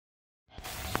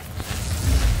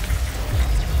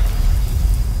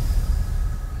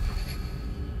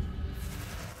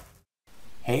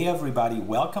Hey everybody,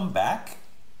 welcome back.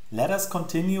 Let us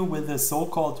continue with the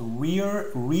so-called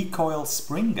rear recoil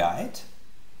spring guide.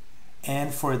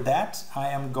 And for that, I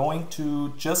am going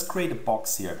to just create a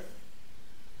box here.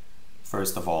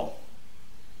 First of all,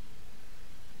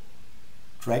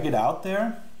 drag it out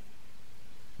there.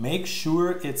 Make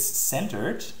sure it's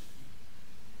centered.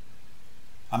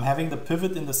 I'm having the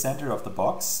pivot in the center of the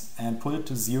box and put it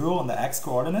to 0 on the x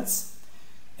coordinates.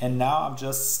 And now I'm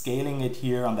just scaling it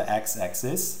here on the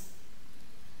x-axis.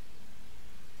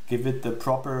 Give it the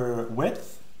proper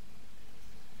width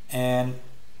and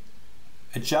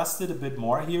adjust it a bit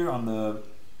more here on the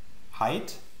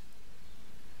height.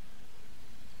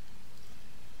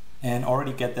 And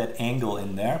already get that angle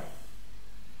in there.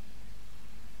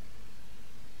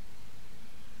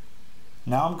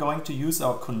 Now I'm going to use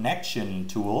our connection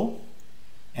tool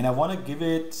and I want to give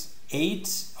it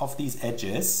 8 of these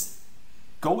edges.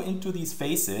 Go into these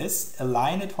faces,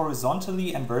 align it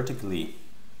horizontally and vertically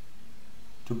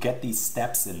to get these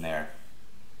steps in there.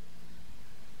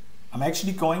 I'm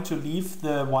actually going to leave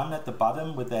the one at the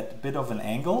bottom with that bit of an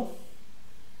angle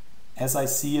as I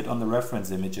see it on the reference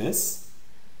images.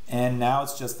 And now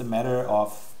it's just a matter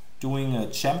of doing a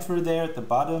chamfer there at the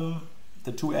bottom,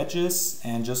 the 2 edges,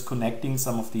 and just connecting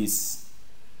some of these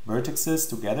vertices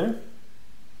together.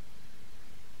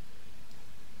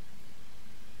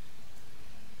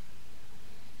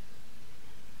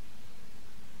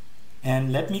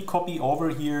 And let me copy over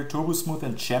here Turbo Smooth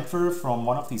and Chamfer from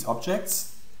one of these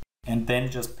objects and then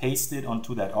just paste it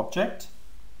onto that object.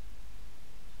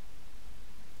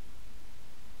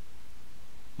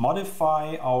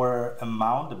 Modify our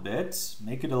amount a bit,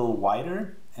 make it a little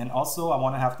wider, and also I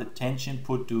want to have the tension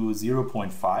put to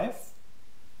 0.5.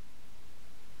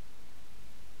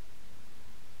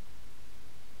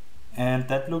 And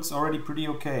that looks already pretty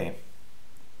okay.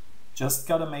 Just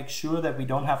gotta make sure that we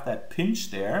don't have that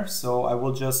pinch there, so I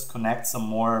will just connect some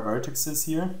more vertices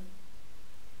here.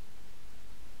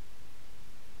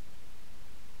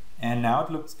 And now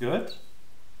it looks good.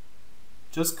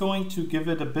 Just going to give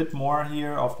it a bit more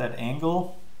here of that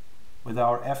angle with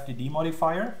our FDD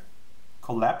modifier.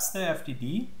 Collapse the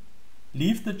FDD.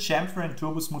 Leave the chamfer and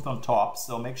Turbo Smooth on top,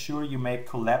 so make sure you make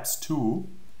collapse 2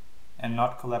 and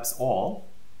not collapse all.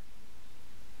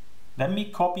 Let me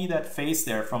copy that face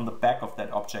there from the back of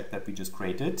that object that we just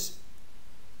created.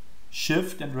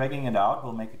 Shift and dragging it out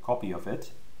will make a copy of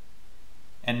it.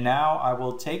 And now I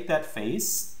will take that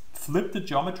face, flip the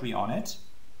geometry on it.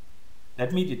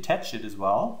 Let me detach it as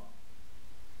well.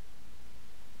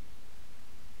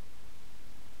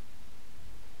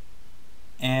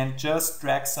 And just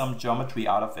drag some geometry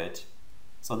out of it.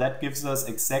 So that gives us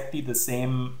exactly the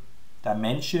same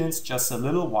dimensions, just a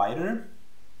little wider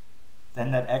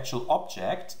than that actual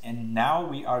object. And now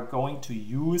we are going to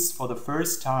use for the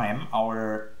first time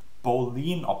our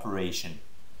Boolean operation.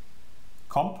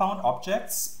 Compound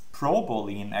objects, pro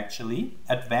Boolean actually,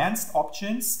 advanced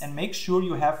options, and make sure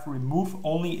you have remove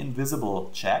only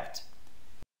invisible checked,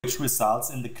 which results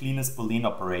in the cleanest Boolean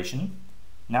operation.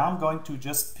 Now I'm going to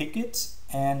just pick it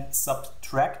and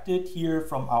subtract it here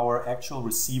from our actual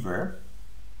receiver.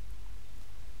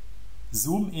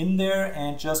 Zoom in there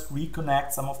and just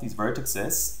reconnect some of these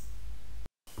vertices.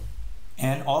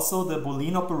 And also the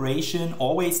Boolean operation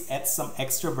always adds some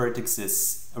extra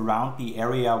vertices around the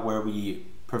area where we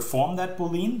perform that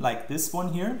Boolean, like this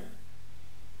one here.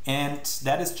 And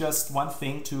that is just one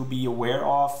thing to be aware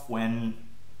of when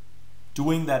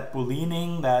doing that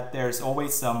Booleaning, that there's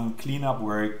always some cleanup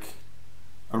work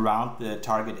around the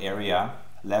target area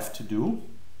left to do.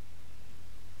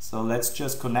 So let's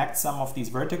just connect some of these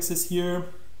vertices here.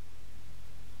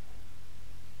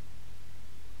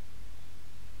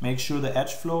 Make sure the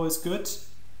edge flow is good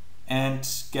and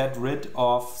get rid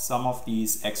of some of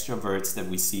these extra verts that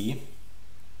we see.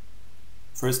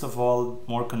 First of all,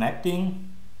 more connecting.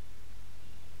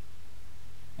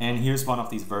 And here's one of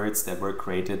these verts that were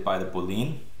created by the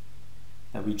Boolean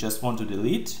that we just want to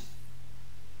delete.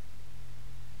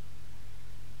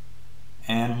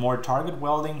 And more target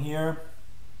welding here.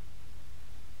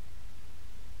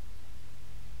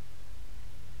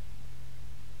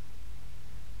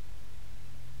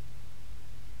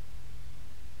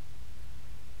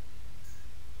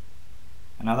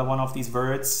 Another one of these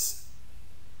verts.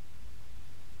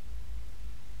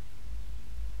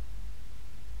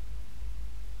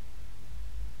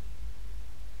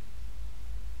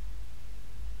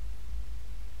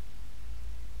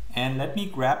 And let me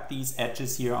grab these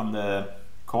edges here on the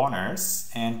corners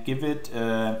and give it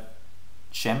a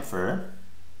chamfer.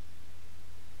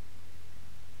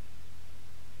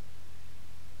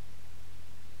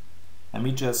 Let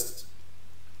me just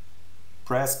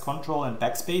press Ctrl and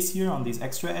backspace here on these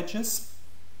extra edges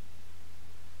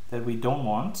that we don't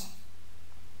want.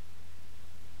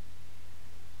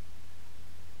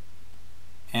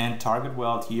 And target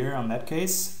weld here on that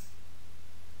case.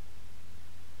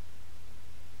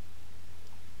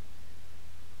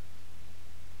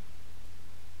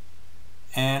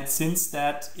 And since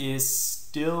that is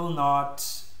still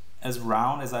not as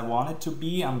round as I want it to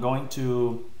be, I'm going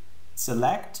to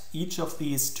select each of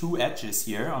these two edges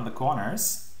here on the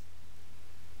corners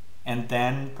and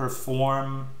then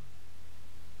perform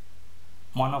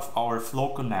one of our flow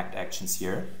connect actions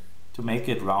here to make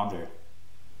it rounder.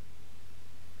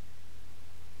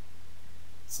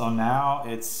 So now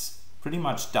it's pretty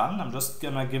much done. I'm just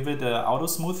gonna give it a auto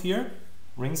smooth here,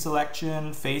 ring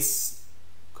selection, face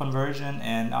conversion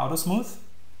and auto smooth.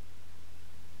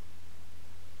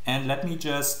 And let me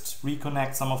just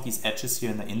reconnect some of these edges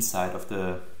here in the inside of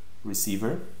the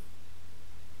receiver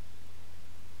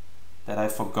that I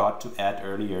forgot to add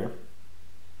earlier.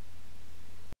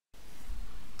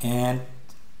 And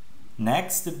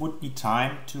next it would be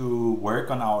time to work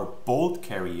on our bolt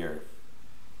carrier.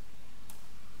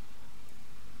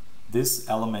 This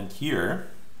element here.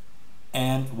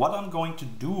 And what I'm going to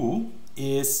do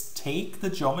is take the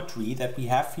geometry that we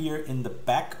have here in the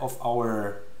back of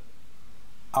our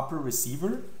upper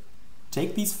receiver,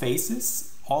 take these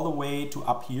faces all the way to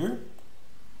up here,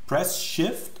 press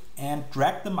Shift and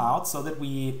drag them out so that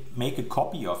we make a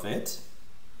copy of it.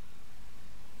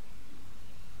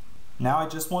 Now I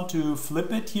just want to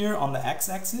flip it here on the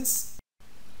x-axis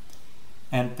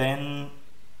and then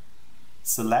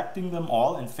selecting them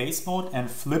all in face mode and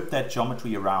flip that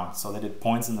geometry around so that it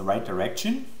points in the right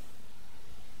direction.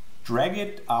 Drag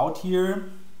it out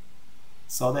here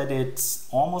so that it's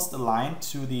almost aligned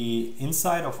to the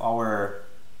inside of our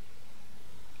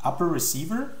upper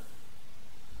receiver.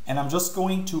 And I'm just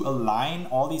going to align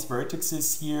all these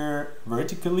vertices here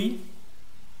vertically.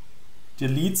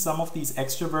 Delete some of these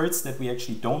extroverts that we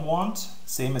actually don't want,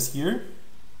 same as here.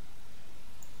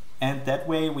 And that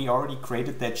way we already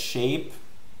created that shape,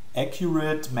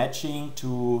 accurate matching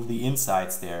to the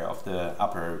insides there of the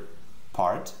upper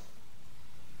part.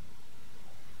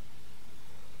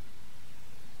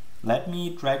 Let me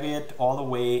drag it all the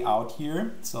way out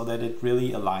here so that it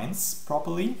really aligns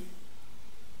properly.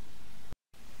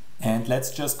 And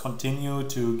let's just continue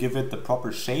to give it the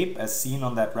proper shape as seen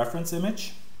on that reference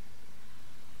image.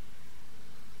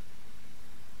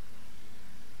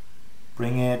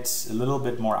 Bring it a little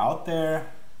bit more out there.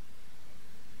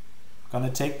 I'm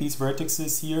gonna take these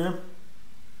vertices here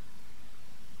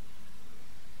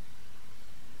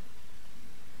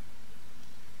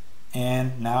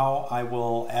and now I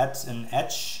will add an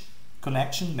edge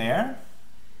connection there.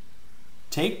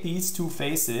 Take these two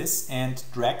faces and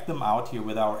drag them out here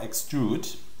with our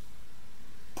extrude.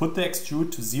 Put the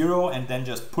extrude to 0 and then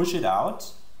just push it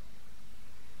out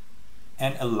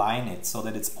and align it so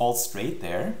that it's all straight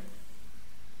there.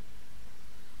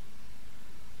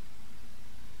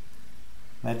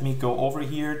 Let me go over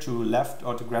here to left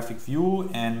orthographic view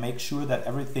and make sure that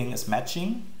everything is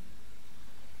matching.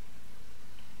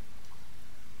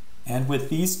 And with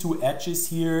these two edges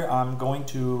here, I'm going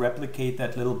to replicate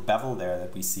that little bevel there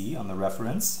that we see on the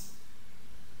reference.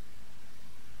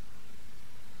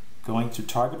 Going to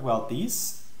target weld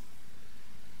these.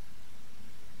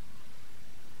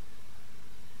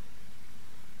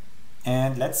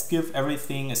 And let's give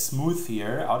everything a smooth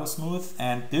here, auto smooth,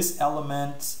 and this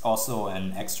element also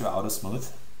an extra auto smooth.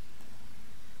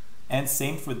 And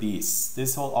same for these.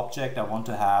 This whole object I want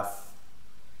to have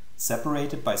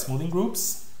separated by smoothing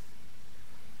groups.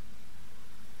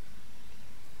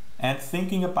 And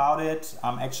thinking about it,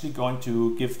 I'm actually going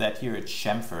to give that here a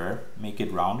chamfer, make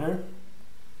it rounder.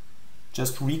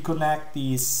 Just reconnect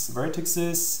these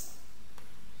vertices.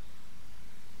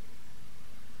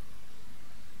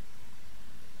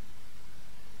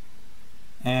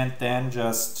 And then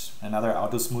just another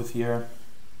auto smooth here.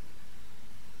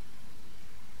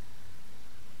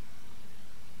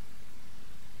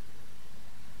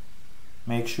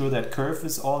 Make sure that curve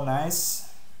is all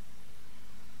nice.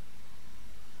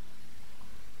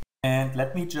 And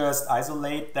let me just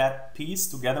isolate that piece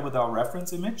together with our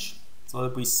reference image so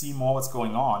that we see more what's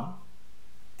going on.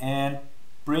 And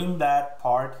bring that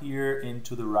part here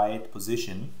into the right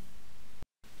position.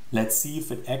 Let's see if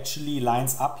it actually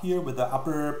lines up here with the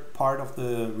upper part of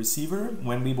the receiver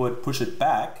when we would push it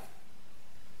back,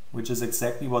 which is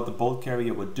exactly what the bolt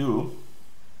carrier would do.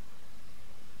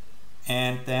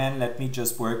 And then let me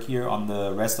just work here on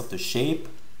the rest of the shape.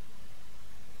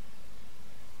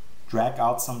 Drag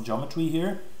out some geometry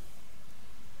here.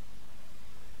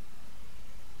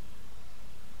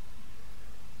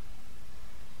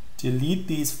 delete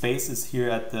these faces here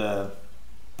at the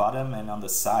bottom and on the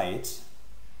side.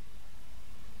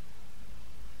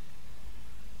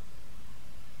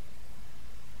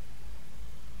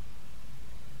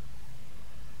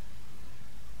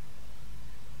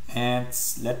 And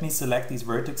let me select these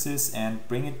vertices and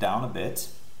bring it down a bit.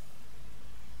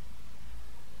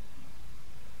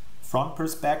 Front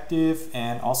perspective,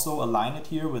 and also align it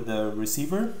here with the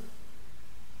receiver.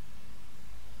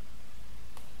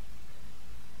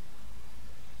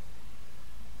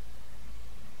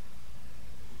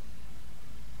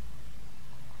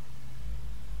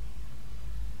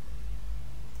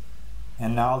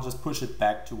 And now I'll just push it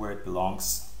back to where it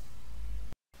belongs.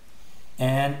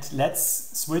 And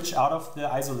let's switch out of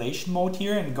the isolation mode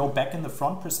here and go back in the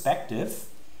front perspective.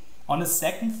 On a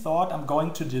second thought, I'm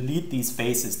going to delete these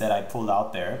faces that I pulled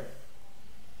out there.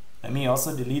 Let me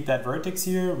also delete that vertex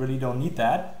here, really don't need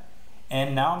that.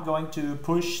 And now I'm going to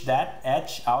push that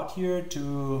edge out here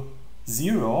to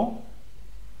 0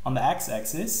 on the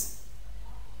x-axis.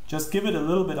 Just give it a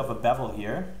little bit of a bevel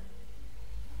here.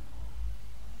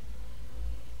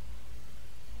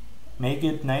 Make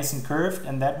it nice and curved,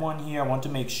 and that one here I want to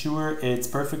make sure it's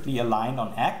perfectly aligned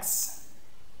on X.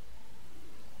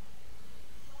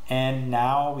 And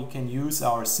now we can use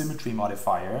our symmetry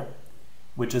modifier,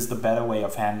 which is the better way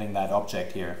of handling that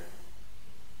object here.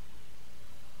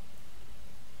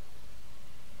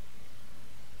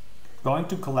 Going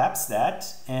to collapse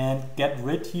that and get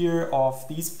rid here of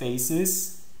these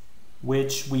faces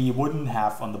which we wouldn't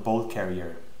have on the bolt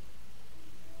carrier.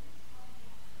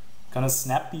 Gonna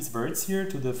snap these verts here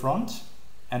to the front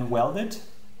and weld it.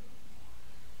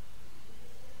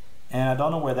 And I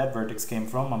don't know where that vertex came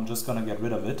from, I'm just gonna get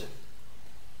rid of it.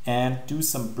 And do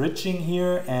some bridging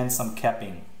here and some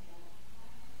capping.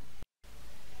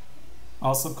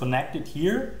 Also connect it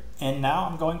here, and now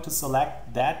I'm going to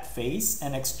select that face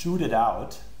and extrude it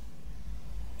out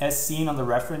as seen on the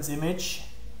reference image.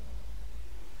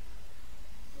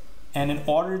 And in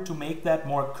order to make that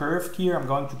more curved here, I'm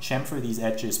going to chamfer these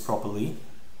edges properly.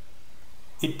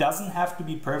 It doesn't have to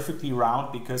be perfectly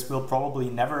round because we'll probably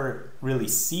never really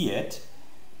see it,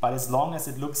 but as long as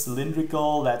it looks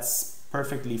cylindrical, that's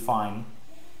perfectly fine.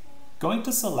 Going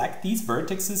to select these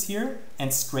vertices here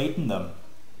and straighten them.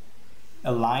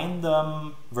 Align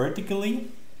them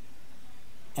vertically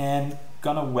and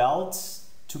gonna weld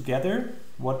together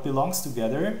what belongs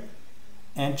together.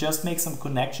 And just make some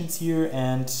connections here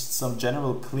and some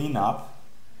general cleanup.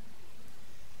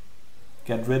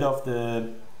 Get rid of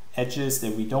the edges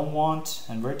that we don't want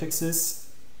and vertices.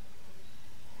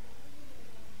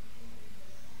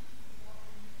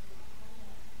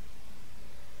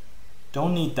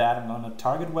 Don't need that, I'm going to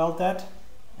target weld that,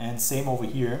 and same over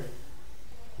here.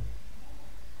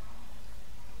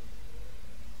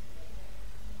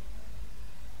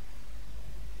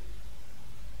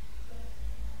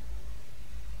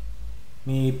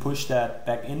 Me push that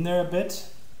back in there a bit.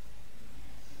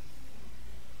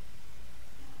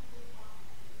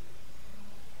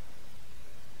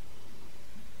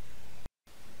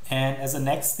 And as a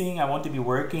next thing, I want to be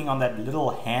working on that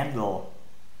little handle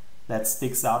that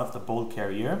sticks out of the bolt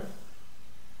carrier.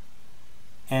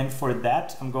 And for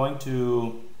that, I'm going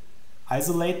to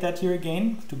isolate that here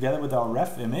again together with our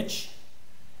ref image.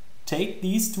 Take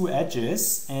these two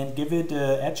edges and give it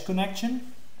an edge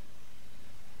connection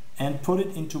and put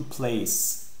it into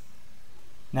place.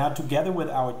 Now together with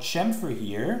our chamfer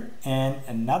here and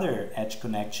another edge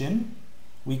connection,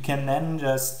 we can then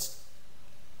just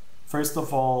first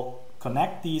of all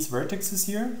connect these vertices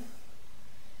here,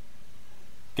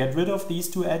 get rid of these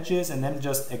two edges, and then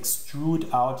just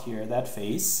extrude out here that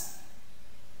face.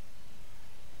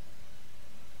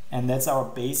 And that's our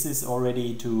basis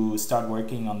already to start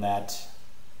working on that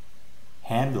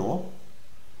handle.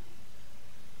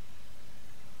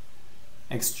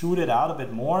 Extrude it out a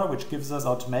bit more, which gives us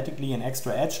automatically an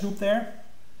extra edge loop there.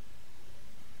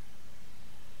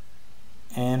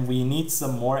 And we need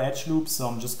some more edge loops, so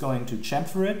I'm just going to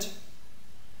chamfer it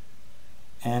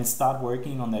and start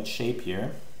working on that shape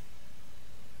here.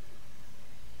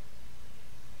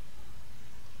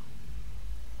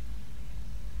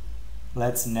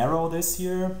 Let's narrow this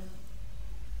here.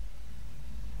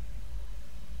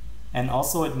 And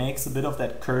also it makes a bit of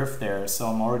that curve there, so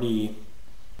I'm already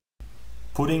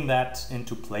putting that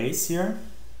into place here.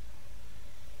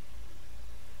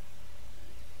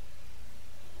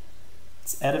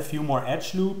 Let's add a few more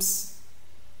edge loops,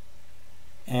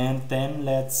 and then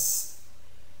let's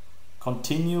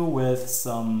continue with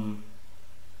some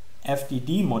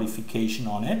FDD modification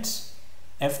on it.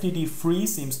 FDD free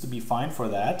seems to be fine for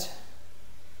that.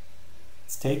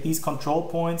 Let's take these control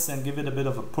points and give it a bit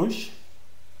of a push.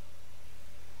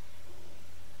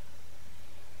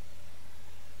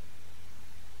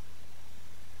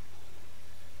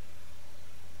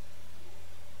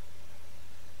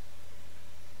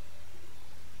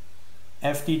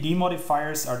 FDD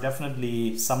modifiers are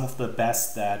definitely some of the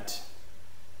best that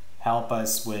help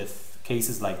us with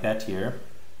cases like that here,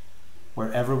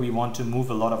 wherever we want to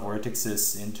move a lot of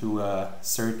vertices into a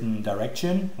certain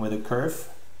direction with a curve.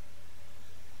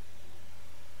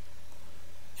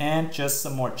 And just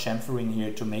some more chamfering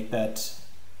here to make that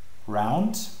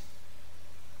round.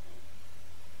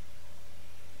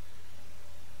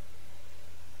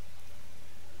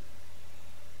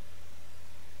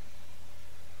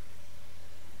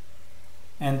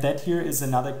 And that here is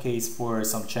another case for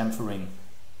some chamfering.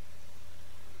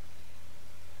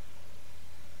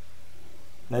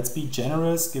 Let's be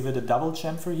generous, give it a double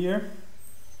chamfer here.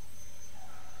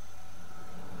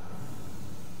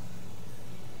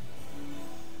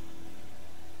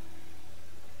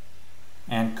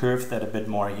 And curve that a bit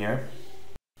more here.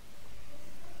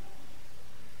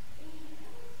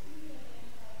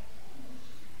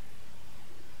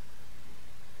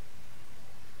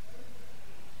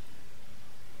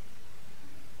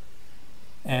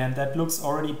 And that looks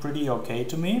already pretty okay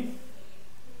to me.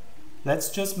 Let's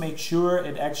just make sure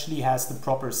it actually has the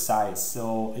proper size.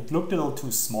 So it looked a little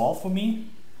too small for me.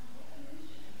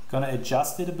 Gonna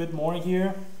adjust it a bit more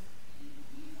here.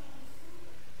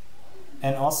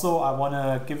 And also I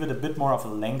wanna give it a bit more of a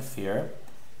length here,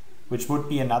 which would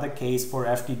be another case for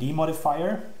FDD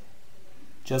modifier.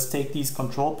 Just take these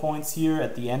control points here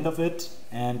at the end of it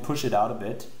and push it out a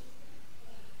bit.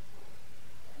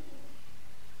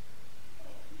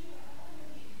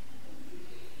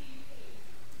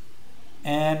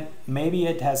 And maybe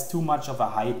it has too much of a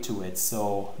height to it,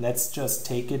 so let's just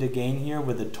take it again here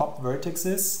with the top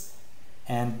vertices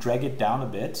and drag it down a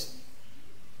bit.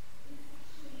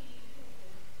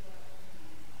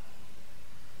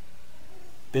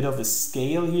 Bit of a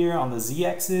scale here on the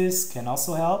z-axis can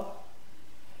also help.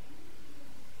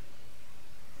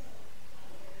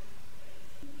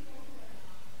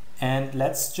 And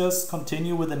let's just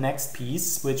continue with the next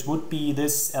piece, which would be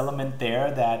this element there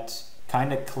that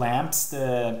kind of clamps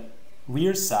the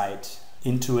rear side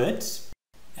into it.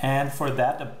 And for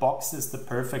that, a box is the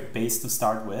perfect base to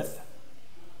start with.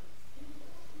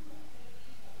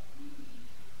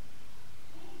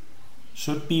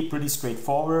 Should be pretty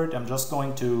straightforward. I'm just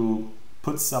going to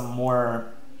put some more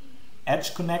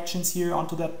edge connections here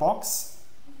onto that box.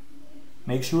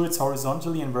 Make sure it's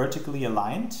horizontally and vertically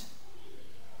aligned.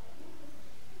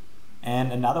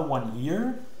 And another one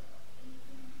here.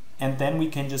 And then we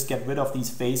can just get rid of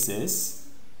these faces.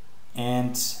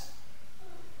 And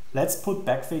let's put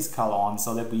backface color on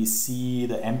so that we see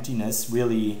the emptiness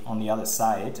really on the other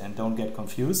side and don't get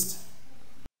confused.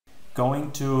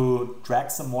 Going to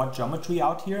drag some more geometry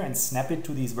out here and snap it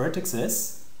to these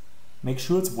vertices. Make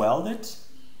sure it's welded.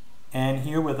 And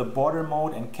here with the border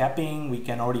mode and capping, we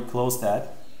can already close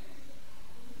that.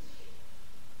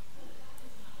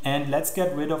 And let's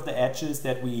get rid of the edges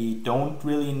that we don't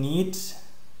really need.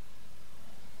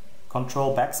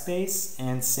 Control backspace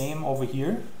and same over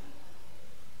here.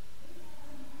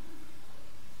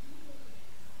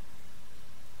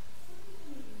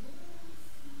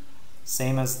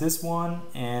 Same as this one,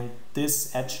 and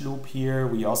this edge loop here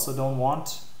we also don't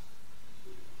want.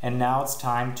 And now it's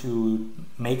time to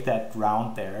make that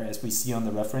round there as we see on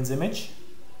the reference image.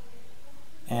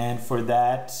 And for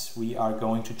that we are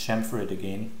going to chamfer it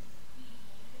again.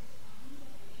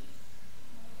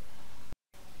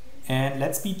 And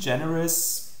let's be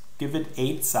generous, give it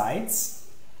 8 sides.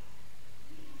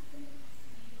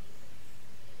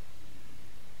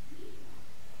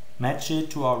 Match it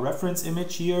to our reference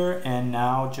image here, and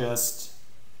now just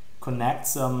connect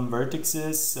some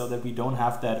vertices so that we don't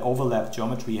have that overlap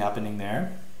geometry happening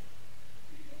there.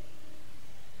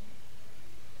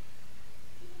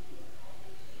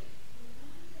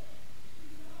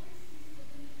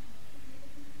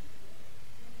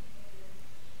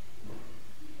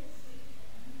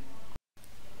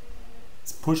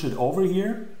 Push it over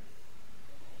here,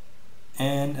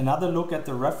 and another look at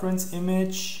the reference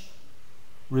image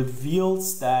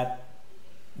reveals that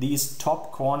these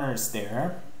top corners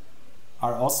there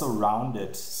are also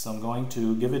rounded. So I'm going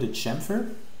to give it a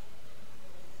chamfer.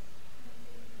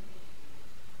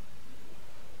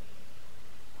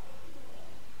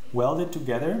 Weld it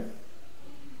together.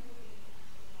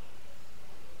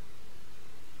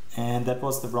 And that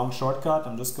was the wrong shortcut.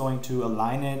 I'm just going to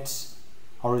align it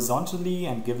horizontally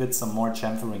and give it some more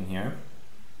chamfering here.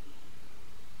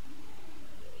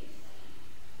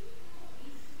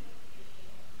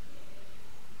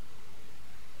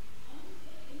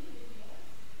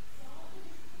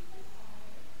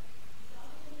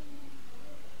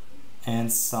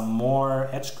 And some more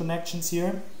edge connections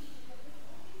here,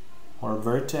 or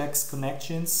vertex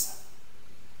connections.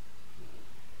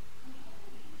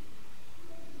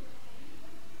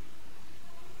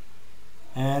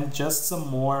 And just some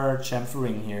more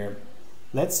chamfering here.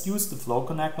 Let's use the flow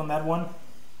connect on that one.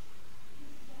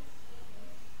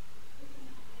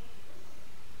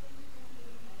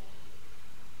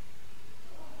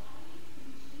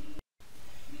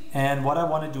 And what I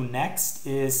want to do next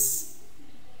is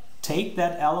take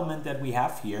that element that we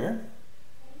have here,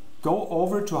 go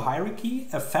over to hierarchy,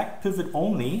 effect pivot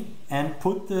only, and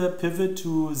put the pivot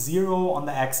to 0 on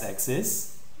the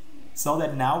x-axis, so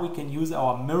that now we can use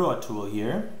our mirror tool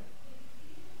here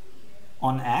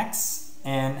on X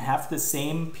and have the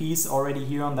same piece already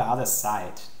here on the other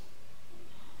side.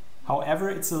 However,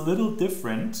 it's a little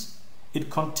different.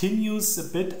 It continues a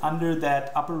bit under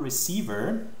that upper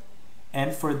receiver,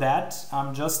 and for that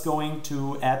I'm just going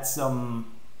to add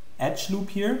some edge loop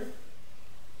here,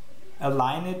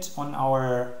 align it on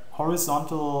our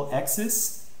horizontal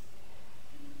axis,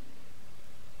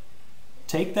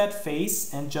 take that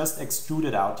face and just extrude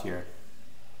it out here.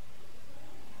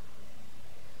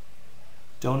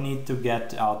 Don't need to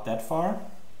get out that far.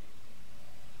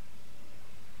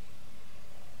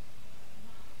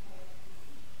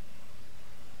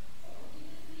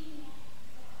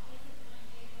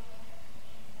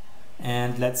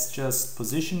 And let's just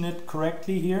position it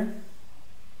correctly here.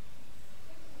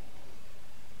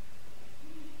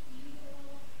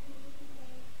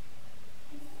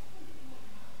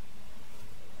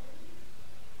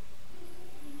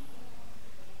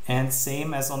 And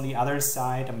same as on the other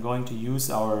side, I'm going to use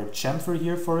our chamfer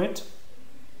here for it.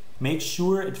 Make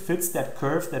sure it fits that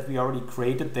curve that we already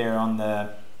created there on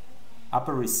the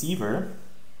upper receiver.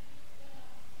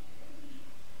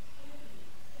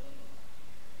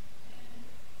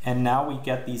 And now we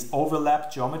get these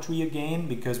overlap geometry again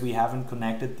because we haven't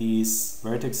connected these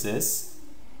vertices.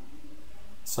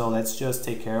 So let's just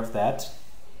take care of that.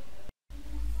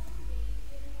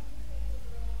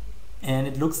 And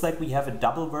it looks like we have a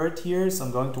double vert here, so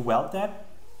I'm going to weld that.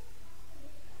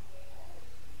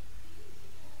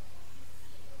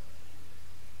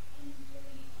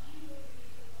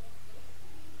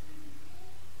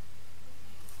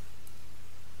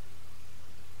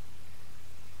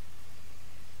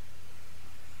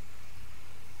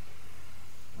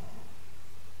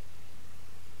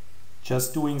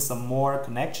 Just doing some more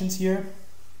connections here.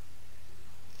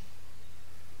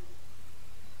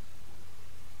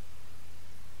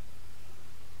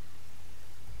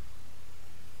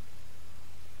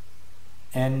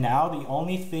 And now the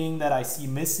only thing that I see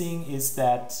missing is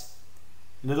that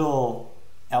little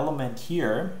element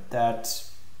here that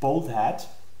bolt had.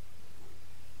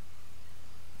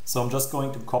 So I'm just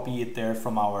going to copy it there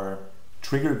from our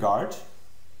trigger guard,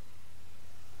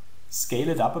 scale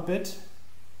it up a bit,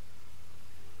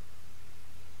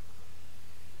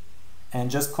 and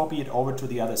just copy it over to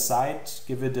the other side,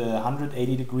 give it a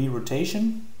 180-degree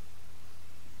rotation.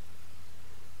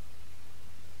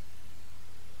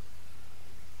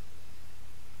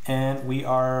 And we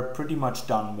are pretty much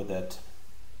done with it.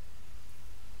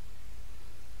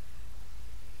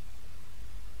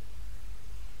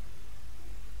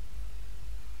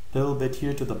 Little bit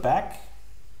here to the back.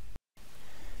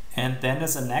 And then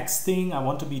as a next thing, I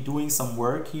want to be doing some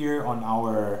work here on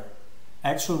our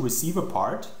actual receiver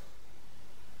part.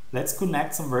 Let's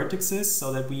connect some vertices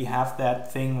so that we have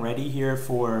that thing ready here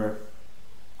for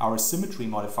our symmetry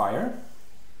modifier.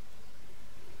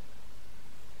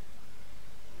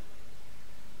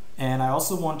 And I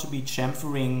also want to be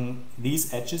chamfering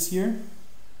these edges here.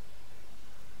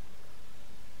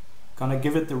 Gonna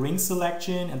give it the ring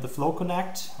selection and the flow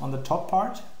connect on the top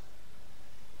part.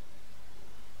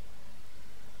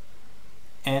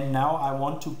 And now I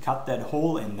want to cut that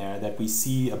hole in there that we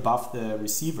see above the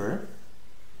receiver.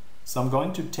 So I'm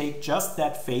going to take just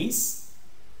that face,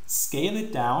 scale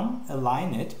it down,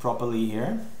 align it properly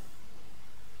here.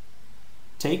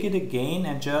 Take it again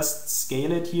and just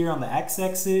scale it here on the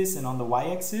x-axis and on the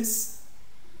y-axis.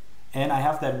 And I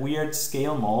have that weird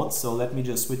scale mode, so let me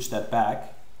just switch that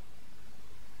back.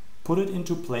 Put it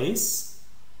into place.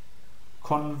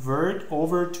 Convert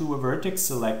over to a vertex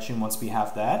selection once we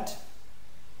have that.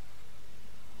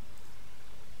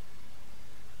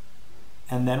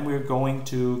 And then we're going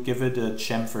to give it a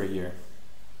chamfer here.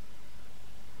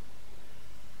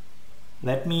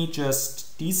 Let me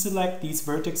just deselect these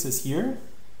vertices here.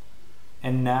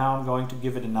 And now I'm going to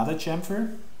give it another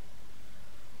chamfer.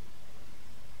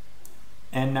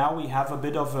 And now we have a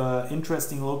bit of an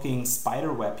interesting looking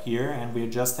spider web here, and we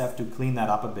just have to clean that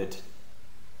up a bit.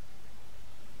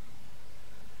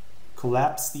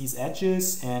 Collapse these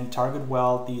edges and target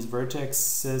weld these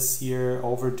vertices here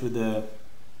over to the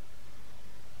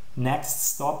next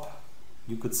stop,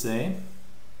 you could say.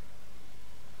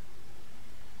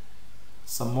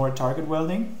 Some more target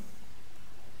welding.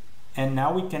 And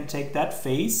now we can take that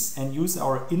face and use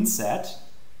our inset.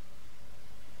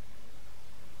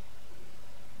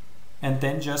 And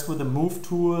then just with the move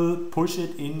tool, push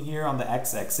it in here on the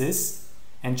x-axis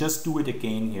and just do it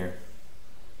again here.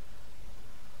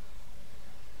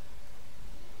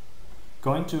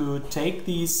 Going to take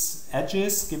these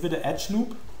edges, give it an edge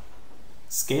loop,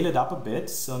 scale it up a bit.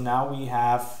 So now we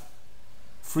have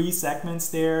 3 segments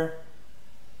there.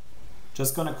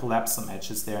 Just gonna collapse some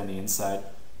edges there on the inside.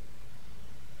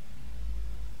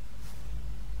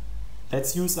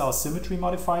 Let's use our symmetry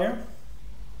modifier.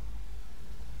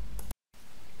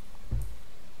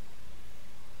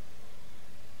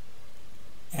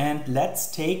 And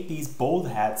let's take these bolt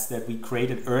heads that we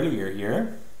created earlier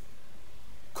here,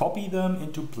 copy them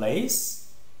into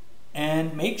place,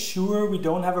 and make sure we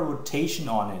don't have a rotation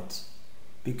on it,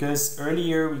 because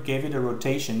earlier we gave it a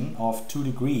rotation of 2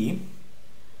 degrees.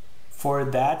 For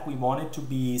that we want it to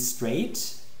be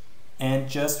straight and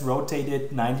just rotate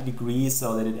it 90 degrees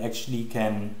so that it actually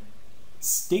can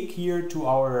stick here to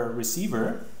our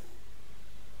receiver.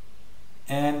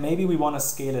 And maybe we want to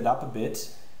scale it up a bit.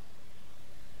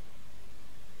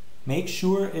 Make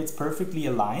sure it's perfectly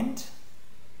aligned.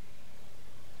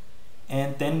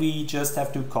 And then we just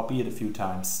have to copy it a few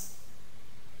times.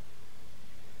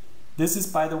 This is,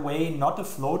 by the way, not a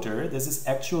floater. This is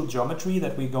actual geometry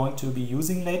that we're going to be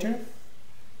using later.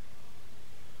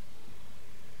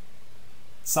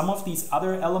 Some of these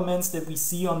other elements that we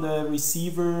see on the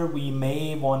receiver we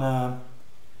may want to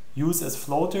use as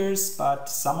floaters, but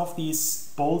some of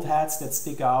these bolt heads that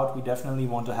stick out we definitely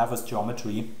want to have as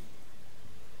geometry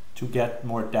to get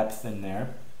more depth in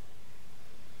there.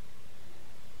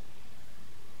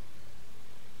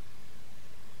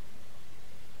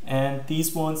 And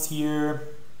these ones here,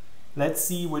 let's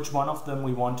see which one of them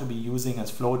we want to be using as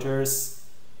floaters.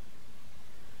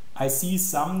 I see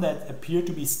some that appear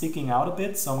to be sticking out a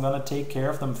bit, so I'm going to take care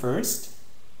of them first.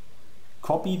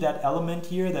 Copy that element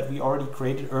here that we already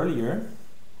created earlier.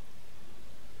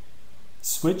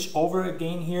 Switch over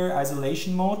again here,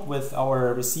 isolation mode with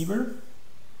our receiver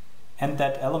and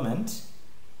that element.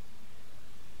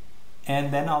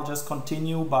 And then I'll just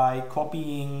continue by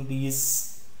copying these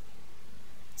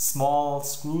small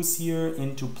screws here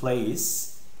into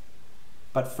place.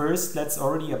 But first let's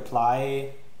already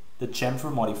apply the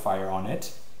chamfer modifier on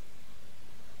it.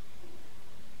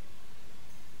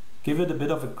 Give it a bit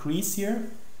of a crease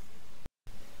here.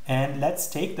 And let's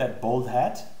take that bolt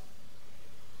head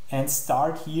and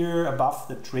start here above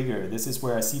the trigger. This is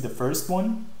where I see the first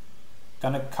one.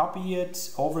 Gonna copy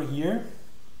it over here.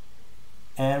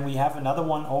 And we have another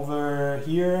one over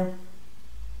here.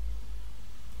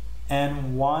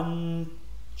 And one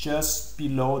just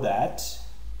below that.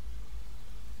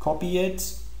 Copy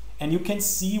it. And you can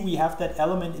see we have that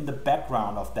element in the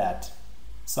background of that.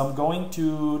 So I'm going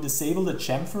to disable the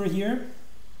chamfer here.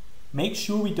 Make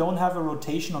sure we don't have a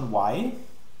rotation on Y.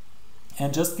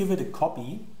 And just give it a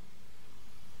copy.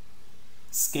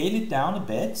 Scale it down a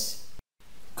bit.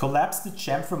 Collapse the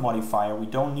chamfer modifier. We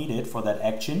don't need it for that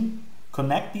action.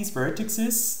 Connect these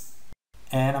vertices.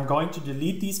 And I'm going to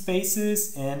delete these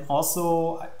faces. And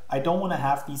also, I don't want to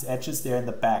have these edges there in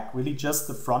the back. Really just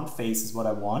the front face is what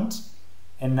I want.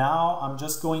 And now I'm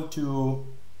just going to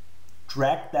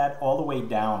drag that all the way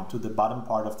down to the bottom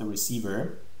part of the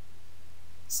receiver.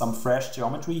 Some fresh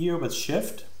geometry here with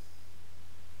shift.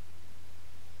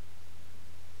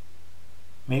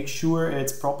 Make sure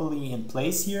it's properly in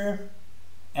place here.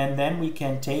 And then we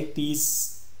can take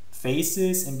these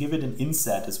faces and give it an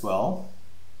inset as well.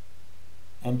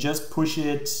 And just push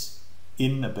it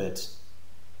in a bit.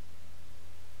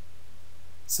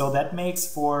 So that makes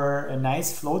for a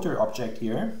nice floater object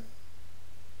here.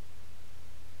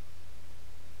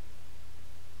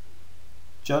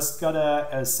 Just gotta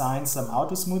assign some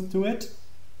auto smooth to it.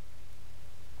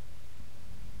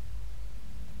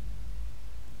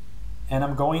 And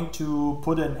I'm going to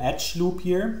put an edge loop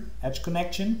here, edge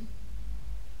connection.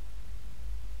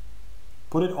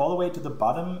 Put it all the way to the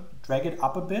bottom, drag it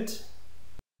up a bit.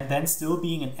 And then still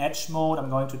being in edge mode, I'm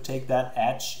going to take that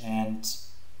edge and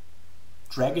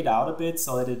drag it out a bit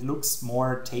so that it looks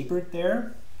more tapered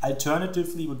there.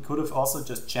 Alternatively, we could have also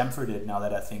just chamfered it now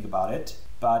that I think about it,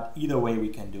 but either way we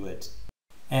can do it.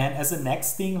 And as a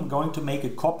next thing, I'm going to make a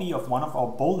copy of one of our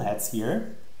bolt heads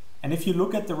here. And if you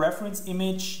look at the reference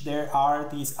image, there are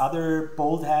these other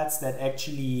bolt heads that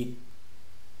actually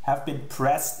have been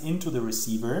pressed into the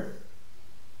receiver.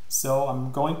 So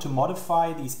I'm going to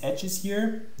modify these edges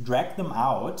here, drag them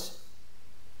out,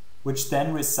 which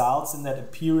then results in that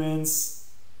appearance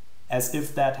as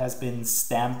if that has been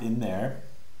stamped in there.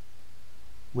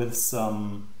 with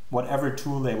some whatever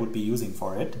tool they would be using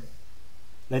for it.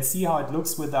 Let's see how it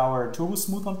looks with our Turbo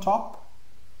Smooth on top.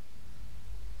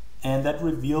 And that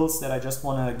reveals that I just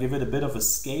want to give it a bit of a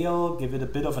scale, give it a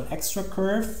bit of an extra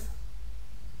curve.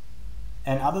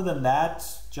 And other than that,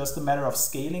 just a matter of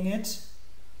scaling it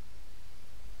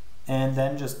and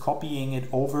then just copying it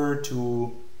over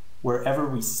to wherever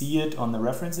we see it on the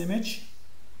reference image.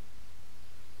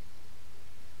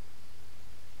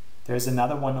 There's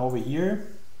another one over here.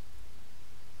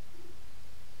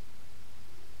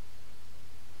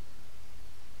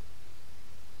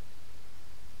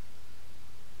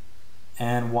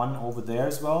 And one over there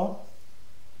as well.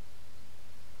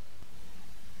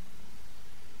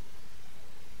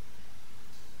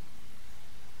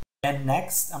 And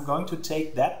next I'm going to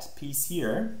take that piece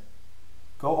here,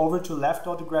 go over to left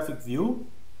orthographic view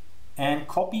and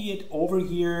copy it over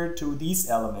here to these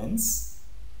elements.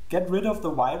 Get rid of the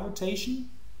Y rotation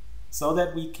so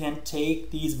that we can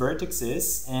take these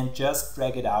vertices and just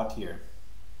drag it out here.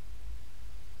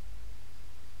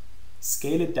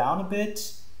 Scale it down a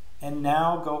bit and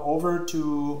now go over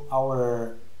to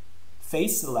our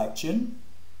face selection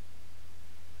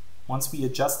once we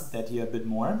adjusted that here a bit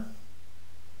more.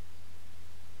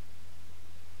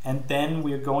 And then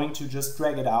we're going to just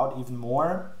drag it out even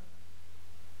more.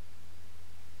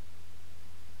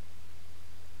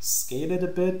 Scale it a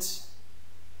bit.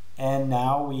 And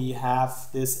now we have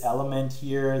this element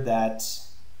here that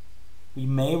we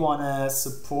may want to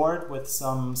support with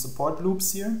some support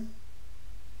loops here.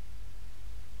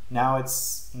 Now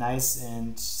it's nice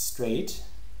and straight.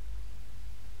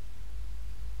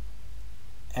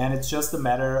 And it's just a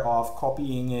matter of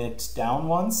copying it down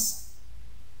once.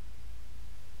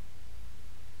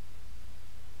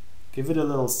 Give it a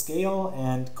little scale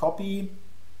and copy.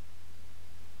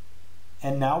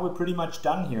 And now we're pretty much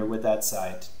done here with that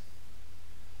side.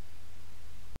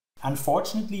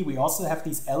 Unfortunately, we also have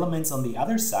these elements on the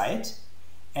other side.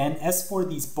 And as for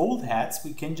these bolt heads,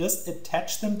 we can just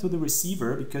attach them to the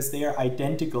receiver because they are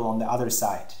identical on the other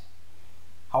side.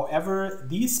 However,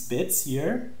 these bits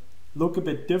here look a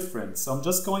bit different. So I'm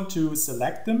just going to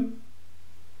select them.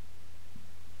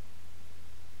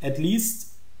 At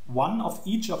least one of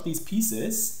each of these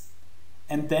pieces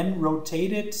and then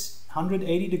rotate it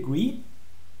 180 degrees.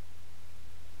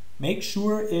 Make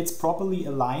sure it's properly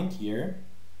aligned here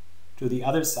to the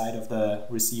other side of the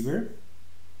receiver.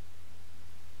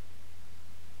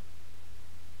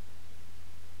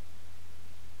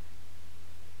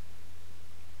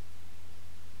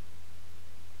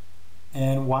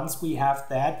 And once we have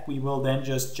that, we will then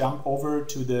just jump over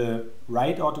to the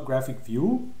right orthographic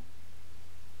view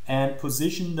and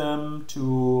position them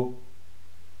to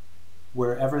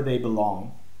wherever they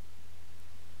belong.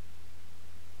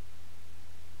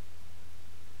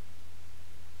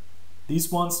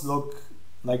 These ones look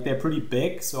like they're pretty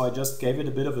big, so I just gave it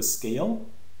a bit of a scale.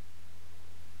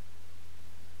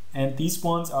 And these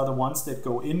ones are the ones that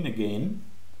go in again.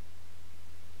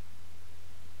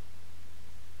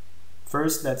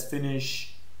 First, let's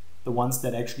finish the ones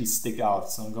that actually stick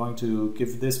out. So I'm going to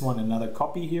give this one another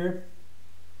copy here.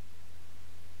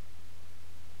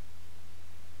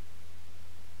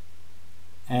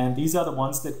 And these are the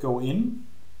ones that go in.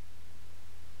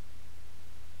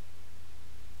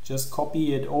 Just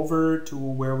copy it over to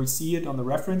where we see it on the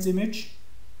reference image.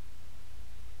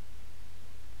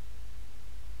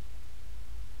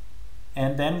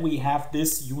 And then we have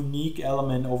this unique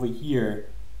element over here.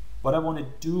 What I want to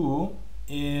do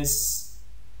is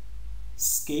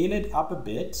scale it up a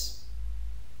bit.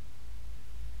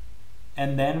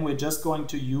 And then we're just going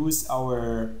to use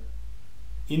our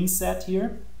inset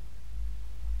here.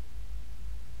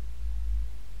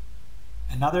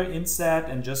 Another inset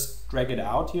and just drag it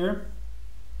out here.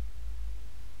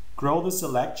 Grow the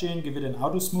selection, give it an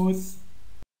auto smooth,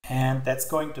 and that's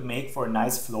going to make for a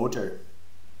nice floater.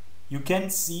 You can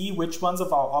see which ones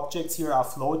of our objects here are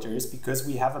floaters because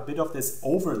we have a bit of this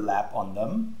overlap on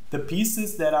them. The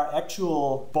pieces that are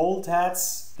actual bolt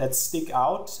heads that stick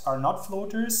out are not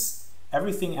floaters.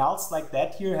 Everything else like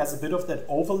that here has a bit of that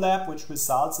overlap, which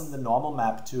results in the normal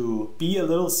map to be a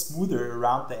little smoother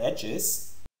around the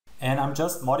edges. And I'm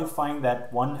just modifying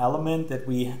that one element that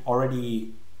we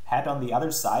already had on the other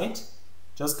side.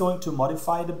 Just going to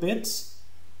modify it a bit,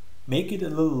 make it a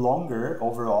little longer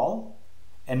overall.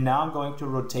 And now I'm going to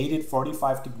rotate it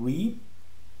 45 degrees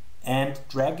and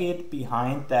drag it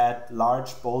behind that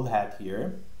large bolt head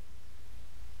here.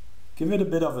 Give it a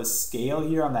bit of a scale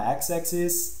here on the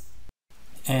x-axis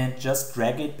and just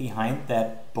drag it behind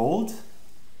that bolt.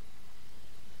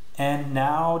 And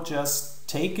now just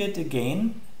take it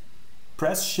again,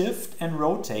 press shift and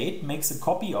rotate, makes a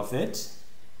copy of it,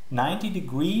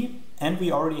 90°, and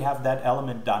we already have that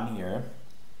element done here.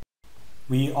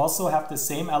 We also have the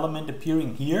same element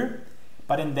appearing here,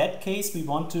 but in that case we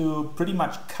want to pretty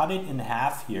much cut it in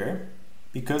half here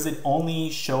because it only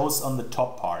shows on the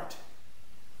top part.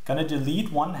 Gonna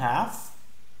delete 1/2,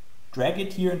 drag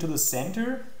it here into the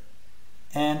center,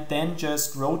 and then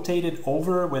just rotate it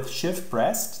over with Shift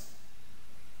pressed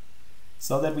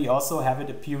so that we also have it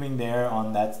appearing there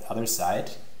on that other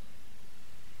side.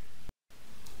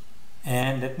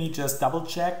 And let me just double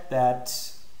check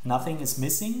that nothing is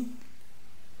missing.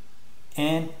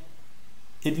 And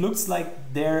it looks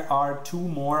like there are 2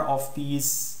 more of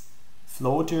these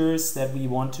floaters that we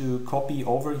want to copy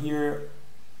over here,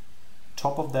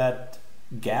 top of that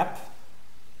gap.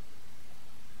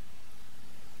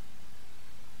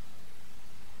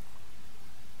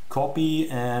 Copy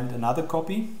and another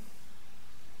copy.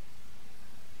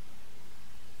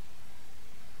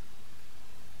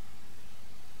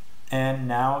 And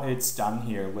now it's done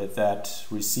here with that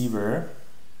receiver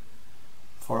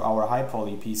for our high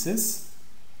poly pieces.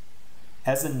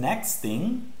 As a next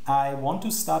thing, I want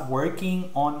to start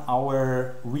working on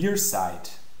our rear side.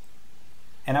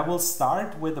 And I will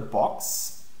start with a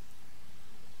box.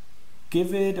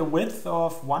 Give it a width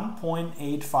of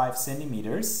 1.85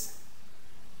 centimeters.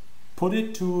 Put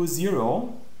it to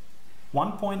 0.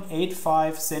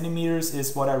 1.85 centimeters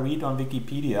is what I read on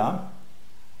Wikipedia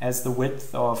as the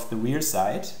width of the rear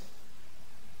side.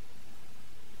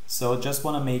 So just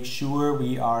want to make sure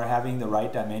we are having the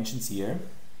right dimensions here.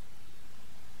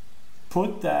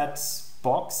 Put that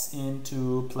box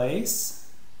into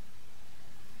place.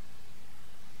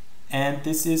 And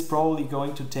this is probably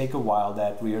going to take a while,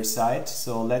 that rear side.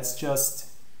 So let's just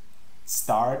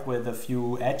start with a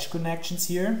few edge connections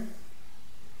here.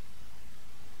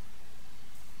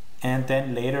 And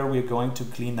then later we're going to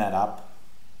clean that up.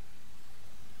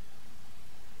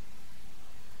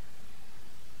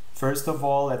 First of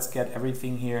all, let's get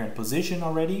everything here in position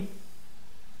already.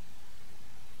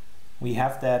 We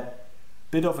have that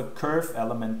bit of a curve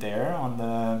element there on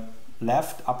the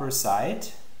left upper side.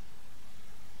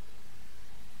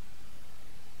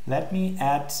 Let me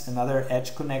add another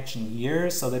edge connection here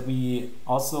so that we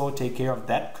also take care of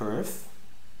that curve.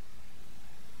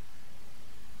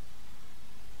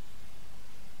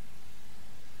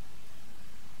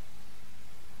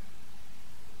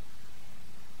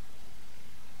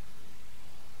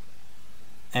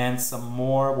 And some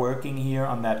more working here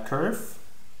on that curve.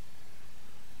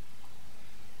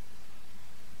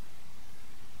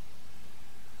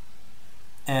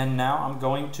 And now I'm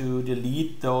going to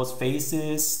delete those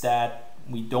faces that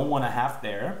we don't want to have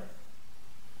there.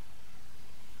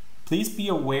 Please be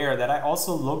aware that I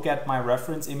also look at my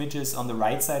reference images on the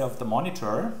right side of the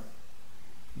monitor,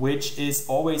 which is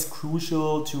always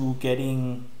crucial to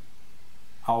getting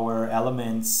our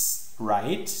elements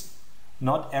right.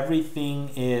 Not everything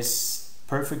is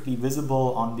perfectly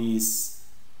visible on these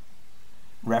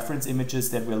reference images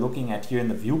that we're looking at here in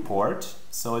the viewport.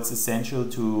 So it's essential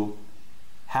to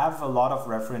have a lot of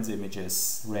reference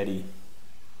images ready.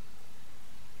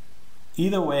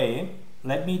 Either way,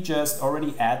 let me just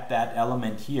already add that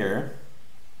element here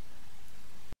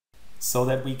so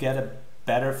that we get a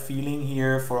better feeling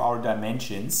here for our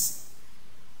dimensions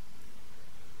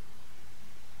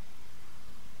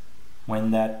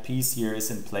when that piece here is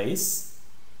in place.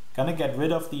 Gonna get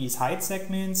rid of these height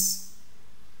segments.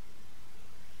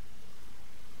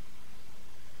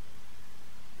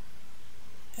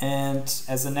 And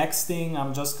as the next thing,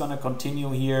 I'm just gonna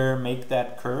continue here, make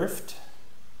that curved.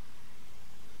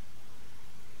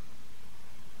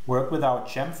 Work with our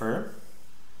chamfer.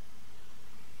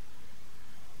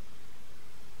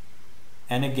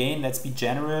 And again, let's be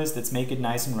generous, let's make it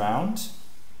nice and round.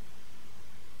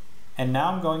 And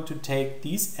now I'm going to take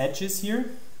these edges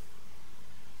here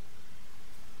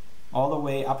all the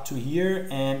way up to here,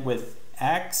 and with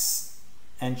X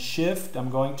and Shift I'm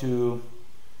going to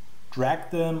drag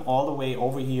them all the way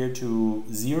over here to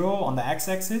 0 on the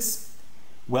X-axis,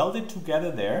 weld it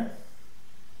together there,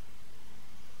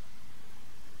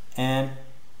 and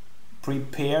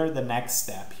prepare the next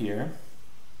step here.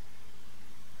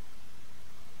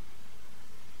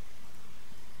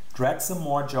 Drag some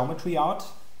more geometry out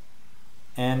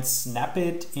and snap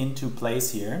it into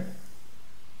place here,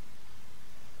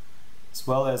 as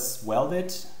well as weld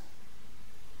it.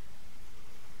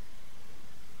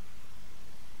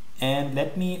 And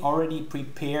let me already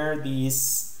prepare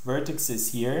these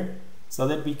vertices here so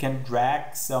that we can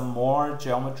drag some more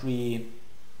geometry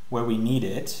where we need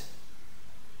it.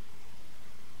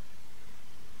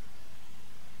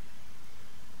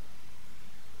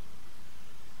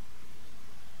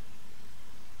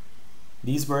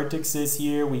 these vertices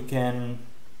here we can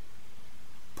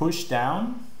push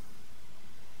down.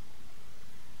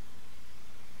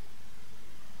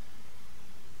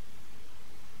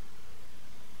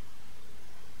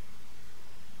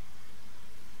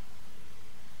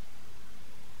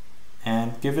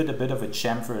 And give it a bit of a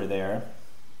chamfer there.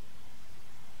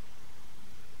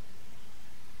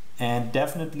 And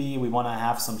definitely we want to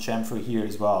have some chamfer here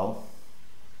as well.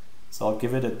 So I'll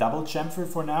give it a double chamfer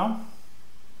for now.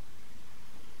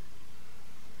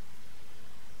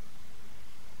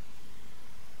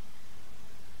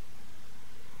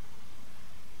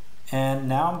 And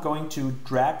now I'm going to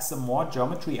drag some more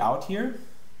geometry out here.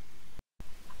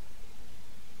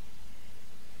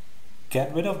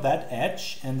 Get rid of that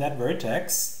edge and that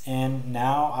vertex, and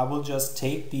now I will just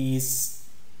take these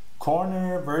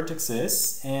corner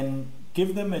vertices and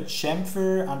give them a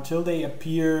chamfer until they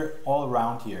appear all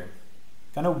around here.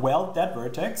 Gonna weld that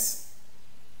vertex,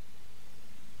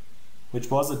 which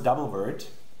was a double vert,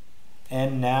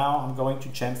 and now I'm going to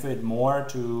chamfer it more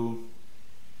to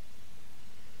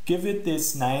give it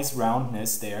this nice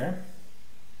roundness there.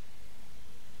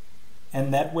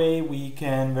 And that way we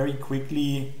can very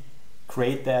quickly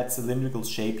create that cylindrical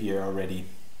shape here already.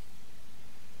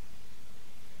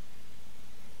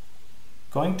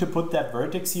 Going to put that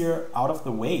vertex here out of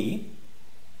the way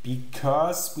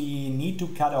because we need to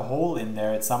cut a hole in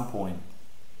there at some point.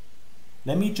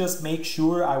 Let me just make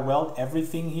sure I weld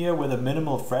everything here with a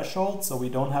minimal threshold so we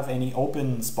don't have any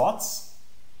open spots.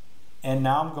 And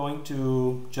now I'm going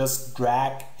to just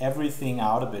drag everything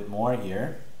out a bit more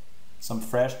here. Some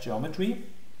fresh geometry.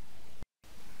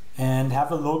 And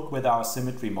have a look with our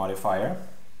symmetry modifier.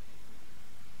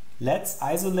 Let's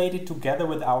isolate it together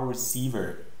with our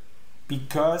receiver,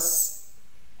 because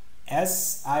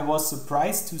as I was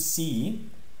surprised to see,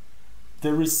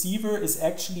 the receiver is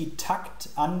actually tucked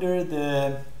under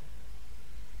the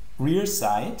rear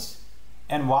side,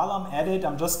 and while I'm at it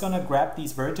I'm just gonna grab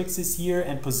these vertices here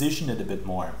and position it a bit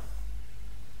more.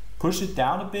 Push it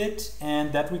down a bit,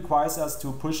 and that requires us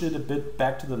to push it a bit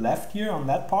back to the left here on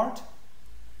that part.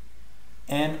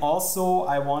 And also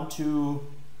I want to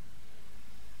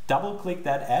double click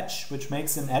that edge, which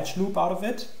makes an edge loop out of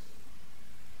it,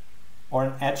 or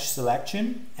an edge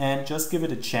selection, and just give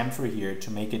it a chamfer here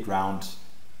to make it round.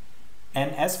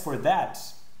 And as for that,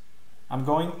 I'm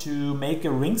going to make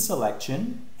a ring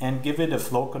selection and give it a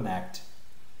flow connect.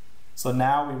 So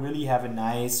now we really have a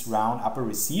nice round upper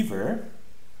receiver.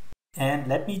 And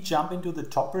let me jump into the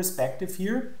top perspective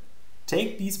here.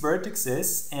 Take these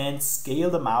vertices and scale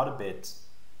them out a bit.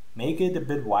 Make it a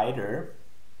bit wider.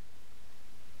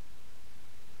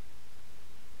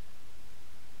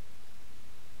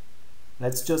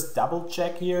 Let's just double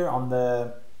check here on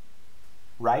the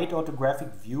right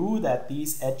orthographic view that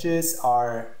these edges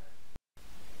are.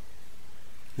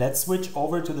 Let's switch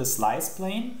over to the slice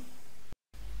plane.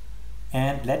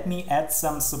 And let me add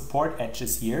some support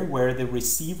edges here where the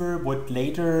receiver would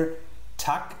later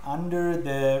tuck under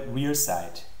the rear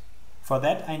side. For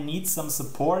that I need some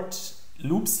support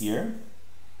loops here,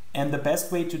 and the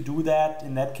best way to do that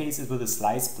in that case is with a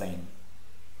slice plane.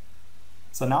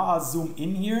 So now I'll zoom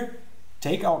in here,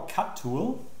 take our cut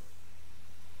tool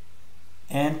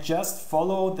and just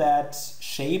follow that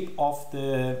shape of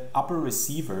the upper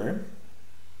receiver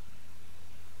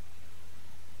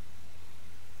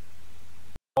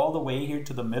all the way here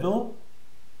to the middle.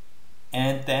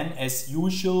 And then as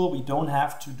usual, we don't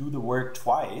have to do the work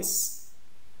twice,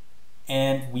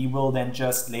 and we will then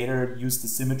just later use the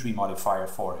symmetry modifier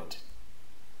for it.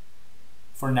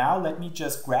 For now, let me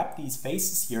just grab these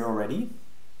faces here already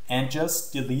and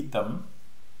just delete them.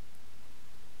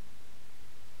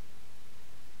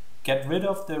 Get rid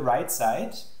of the right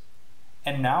side,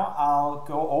 and now I'll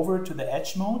go over to the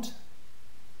edge mode,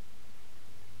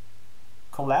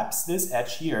 collapse this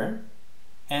edge here,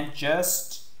 and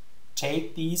just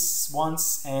take these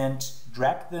ones and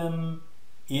drag them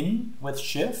in with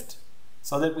shift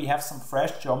so that we have some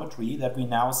fresh geometry that we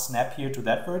now snap here to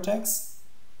that vertex.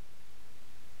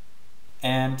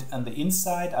 And on the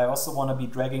inside I also want to be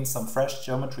dragging some fresh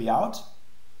geometry out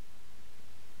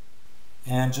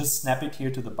and just snap it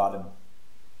here to the bottom.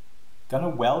 Gonna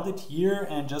weld it here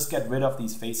and just get rid of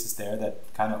these faces there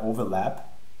that kind of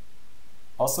overlap.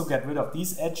 Also get rid of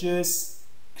these edges,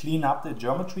 clean up the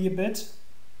geometry a bit.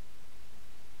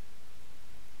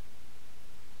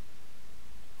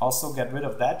 Also get rid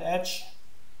of that edge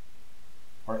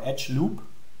or edge loop.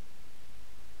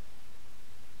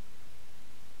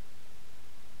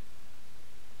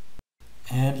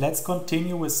 And let's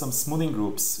continue with some smoothing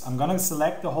groups. I'm gonna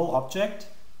select the whole object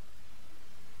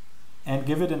and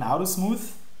give it an auto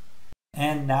smooth.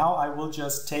 And now I will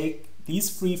just take these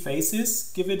three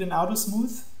faces give it an auto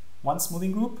smooth, one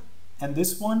smoothing group, and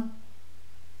this one,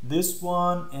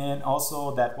 and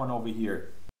also that one over here.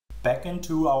 Back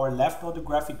into our left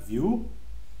orthographic view,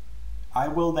 I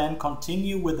will then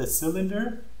continue with the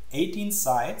cylinder, 18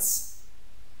 sides,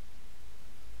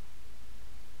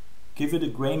 give it a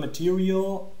gray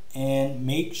material, and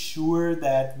make sure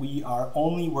that we are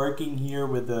only working here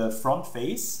with the front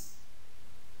face.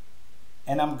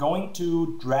 And I'm going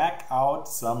to drag out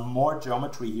some more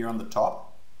geometry here on the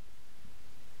top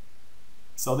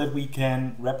so that we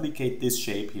can replicate this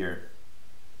shape here.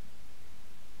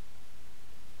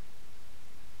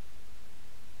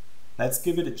 Let's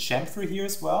give it a chamfer here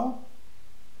as well.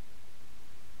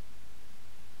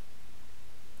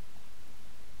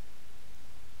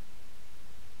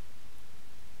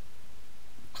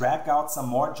 Drag out some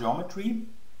more geometry,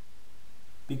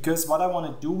 because what I want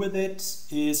to do with it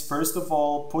is first of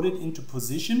all put it into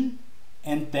position,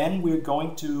 and then we're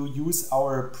going to use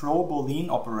our Pro Boolean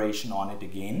operation on it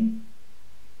again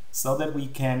so that we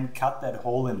can cut that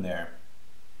hole in there.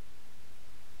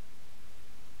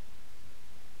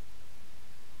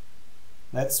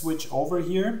 Let's switch over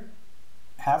here,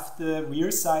 have the rear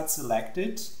side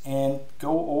selected and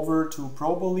go over to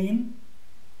Pro Boolean,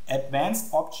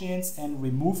 Advanced Options and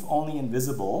Remove Only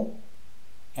Invisible,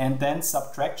 and then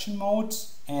Subtraction Mode,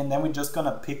 and then we're just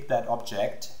gonna pick that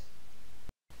object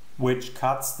which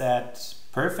cuts that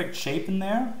perfect shape in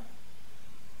there.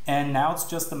 And now it's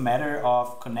just a matter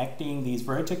of connecting these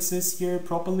vertices here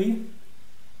properly.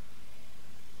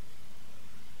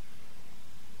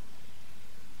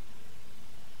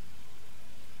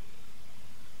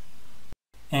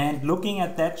 And looking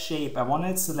at that shape, I want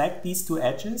to select these two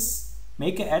edges,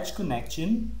 make an edge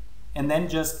connection, and then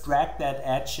just drag that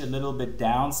edge a little bit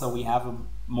down so we have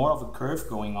more of a curve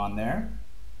going on there.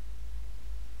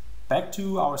 Back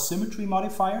to our symmetry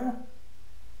modifier.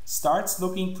 Starts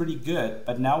looking pretty good,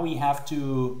 but now we have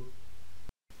to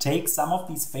take some of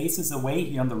these faces away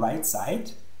here on the right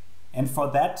side. And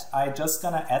for that, I'm just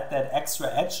gonna add that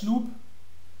extra edge loop,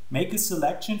 make a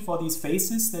selection for these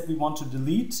faces that we want to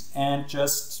delete, and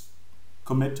just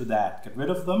commit to that, get rid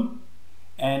of them.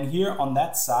 And here on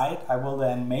that side, I will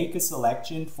then make a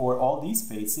selection for all these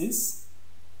faces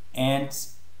and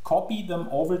copy them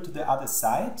over to the other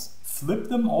side, flip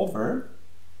them over,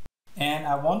 and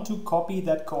I want to copy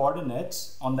that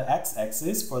coordinate on the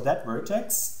x-axis for that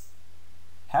vertex,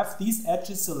 have these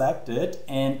edges selected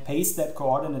and paste that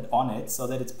coordinate on it so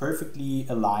that it's perfectly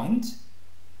aligned.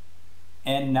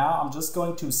 And now I'm just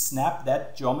going to snap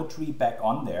that geometry back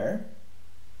on there.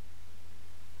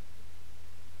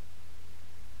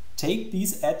 Take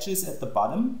these edges at the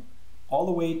bottom all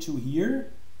the way to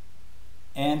here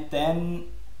and then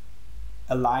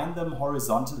align them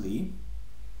horizontally.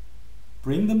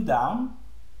 Bring them down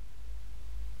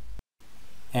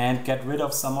and get rid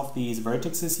of some of these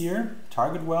vertices here.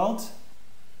 Target weld.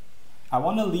 I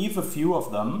want to leave a few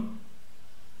of them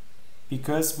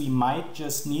because we might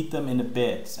just need them in a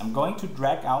bit. I'm going to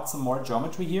drag out some more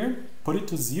geometry here, put it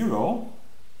to 0,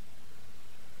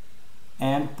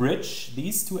 and bridge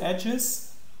these two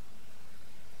edges.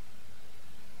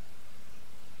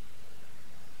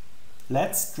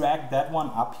 Let's drag that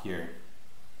one up here,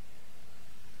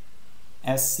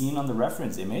 as seen on the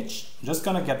reference image. I'm just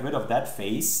gonna get rid of that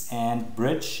face and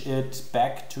bridge it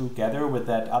back together with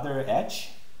that other edge.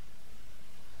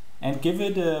 And give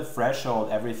it a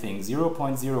threshold, everything,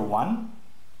 0.01,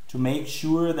 to make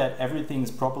sure that everything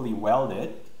is properly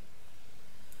welded.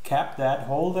 Cap that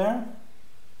hole there.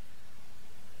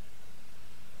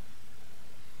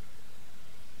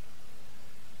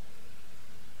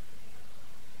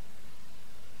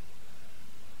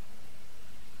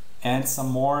 And some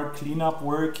more cleanup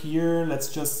work here.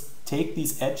 Let's just take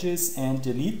these edges and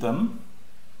delete them.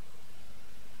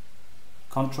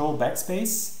 Control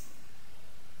backspace.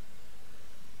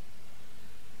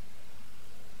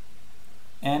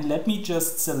 And let me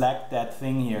just select that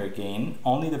thing here again,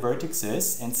 only the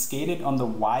vertices, and scale it on the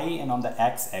Y and on the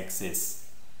X axis.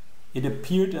 It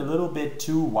appeared a little bit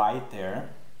too wide there.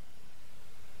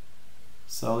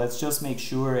 So let's just make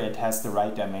sure it has the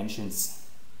right dimensions.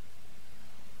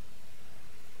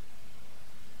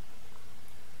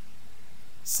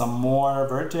 Some more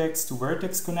vertex to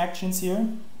vertex connections here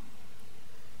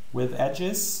with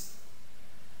edges.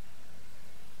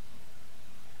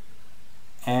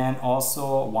 And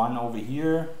also one over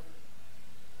here.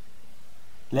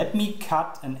 Let me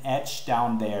cut an edge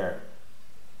down there.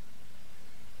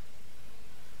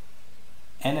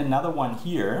 And another one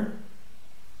here,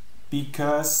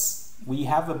 because we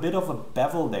have a bit of a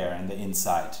bevel there in the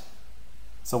inside.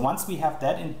 So once we have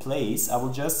that in place, I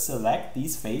will just select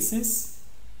these faces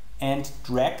and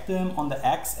drag them on the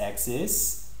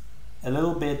x-axis a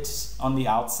little bit on the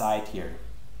outside here,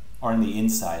 or on the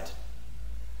inside.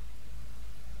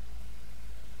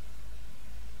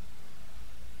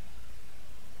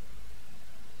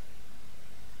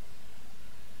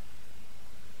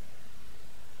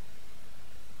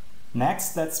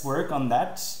 Next, let's work on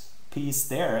that piece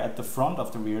there at the front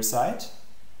of the rear side.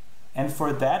 And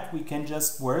for that, we can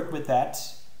just work with that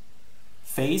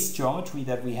face geometry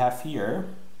that we have here.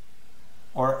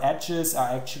 Or edges are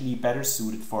actually better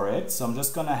suited for it. So I'm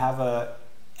just gonna have a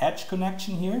edge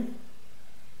connection here.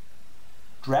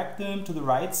 Drag them to the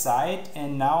right side,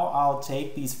 and now I'll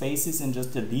take these faces and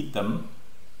just delete them.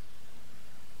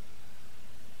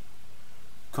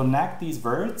 Connect these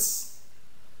verts.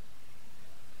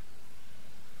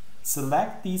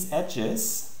 Select these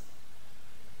edges.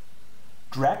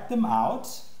 Drag them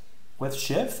out with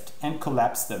Shift and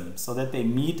collapse them so that they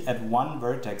meet at one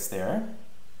vertex there.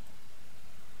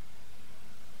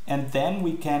 And then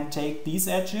we can take these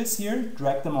edges here,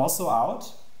 drag them also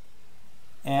out,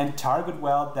 and target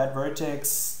weld that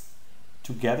vertex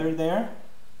together there.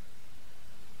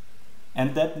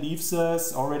 And that leaves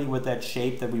us already with that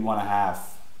shape that we want to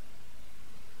have.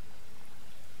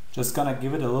 Just gonna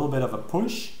give it a little bit of a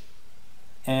push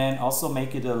and also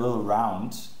make it a little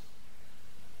round.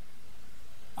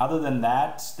 Other than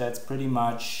that, that's pretty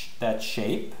much that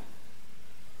shape.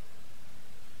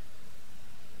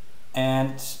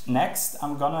 And next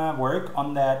I'm gonna work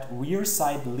on that rear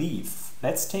side leaf.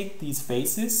 Let's take these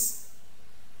faces,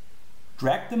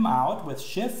 drag them out with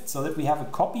Shift so that we have a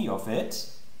copy of it,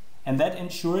 and that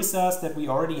ensures us that we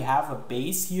already have a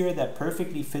base here that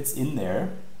perfectly fits in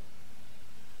there.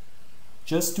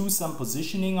 Just do some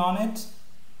positioning on it,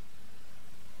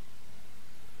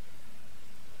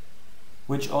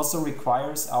 which also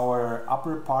requires our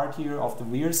upper part here of the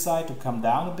rear side to come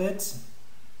down a bit.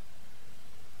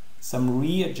 Some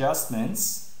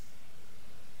readjustments.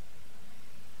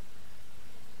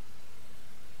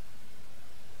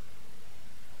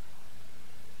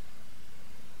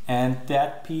 And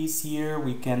that piece here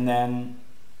we can then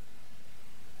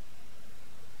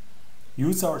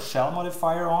use our shell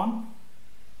modifier on.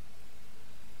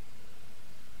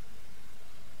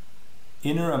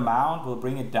 Inner amount will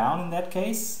bring it down in that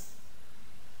case.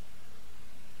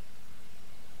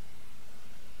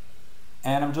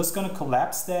 And I'm just going to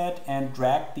collapse that and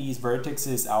drag these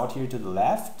vertices out here to the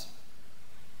left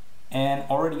and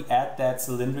already add that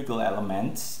cylindrical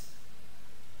element.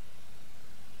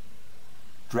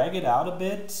 Drag it out a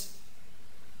bit.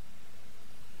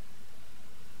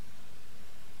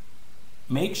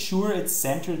 Make sure it's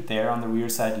centered there on the rear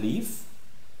side leaf.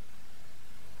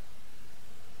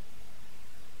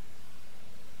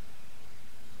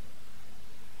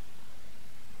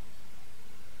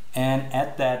 And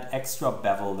add that extra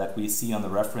bevel that we see on the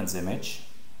reference image.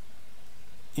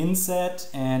 Inset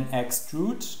and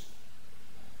extrude.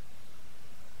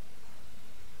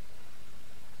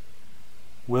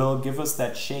 Will give us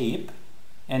that shape.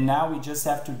 And now we just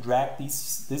have to drag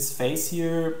this face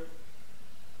here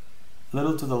a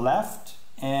little to the left.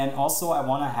 And also I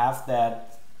want to have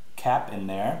that cap in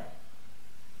there.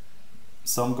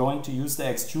 So I'm going to use the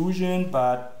extrusion,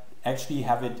 but actually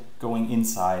have it going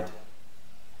inside.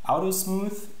 Auto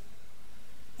smooth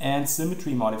and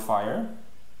symmetry modifier.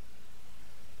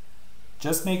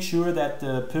 Just make sure that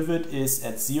the pivot is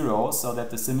at 0 so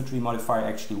that the symmetry modifier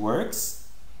actually works.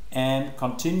 And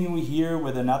continue here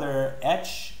with another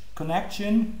edge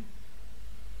connection.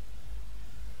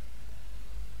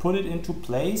 Put it into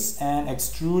place and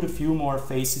extrude a few more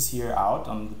faces here out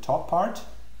on the top part.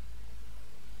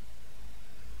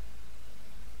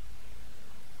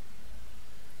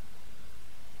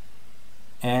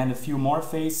 And a few more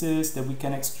faces that we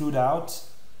can extrude out.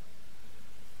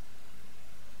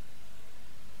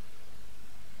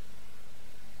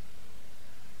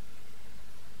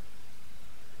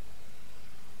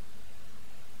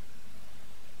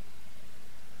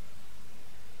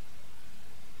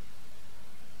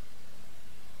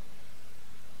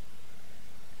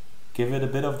 Give it a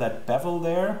bit of that bevel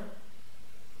there.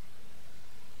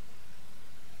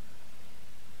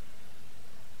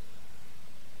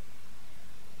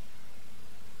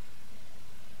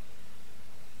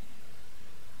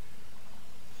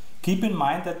 Keep in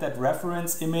mind that that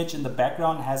reference image in the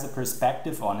background has a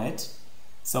perspective on it,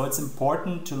 so it's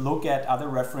important to look at other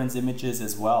reference images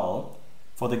as well,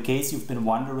 for the case you've been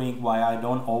wondering why I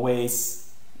don't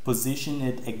always position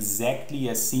it exactly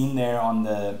as seen there on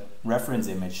the reference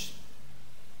image,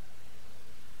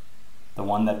 the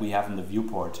one that we have in the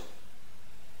viewport.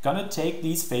 Gonna take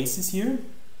these faces here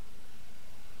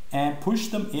and push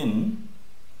them in,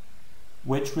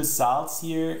 which results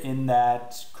here in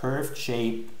that curved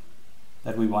shape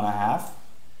that we want to have.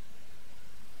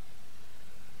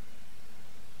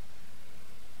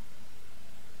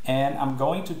 And I'm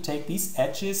going to take these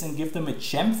edges and give them a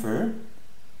chamfer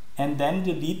and then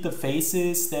delete the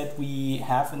faces that we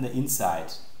have in the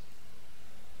inside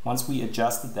once we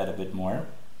adjusted that a bit more.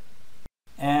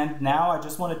 And now I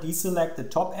just want to deselect the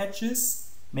top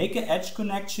edges, make an edge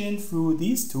connection through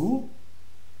these two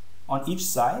on each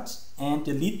side and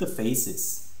delete the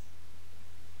faces.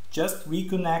 Just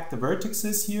reconnect the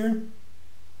vertices here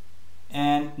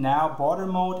and now border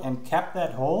mode and cap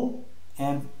that hole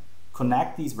and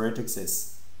connect these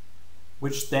vertices,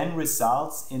 which then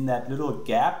results in that little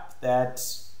gap that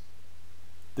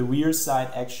the rear side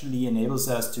actually enables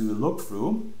us to look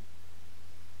through.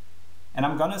 And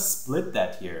I'm gonna split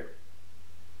that here.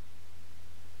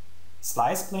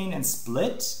 Slice plane and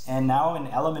split, and now in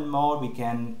element mode we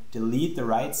can delete the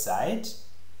right side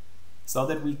so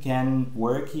that we can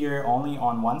work here only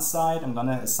on one side. I'm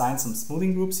gonna assign some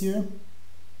smoothing groups here.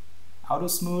 Auto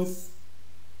smooth.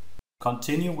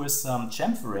 Continue with some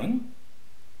chamfering.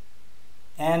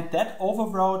 And that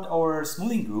overrode our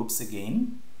smoothing groups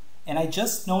again. And I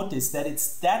just noticed that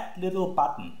it's that little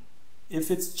button.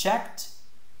 If it's checked,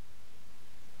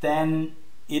 then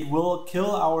it will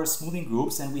kill our smoothing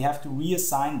groups and we have to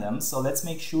reassign them. So let's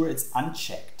make sure it's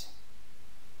unchecked.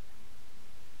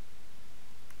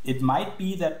 It might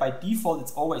be that by default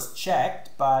it's always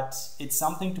checked, but it's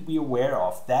something to be aware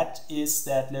of. That is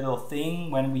that little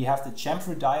thing when we have the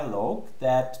chamfer dialog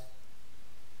that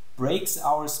breaks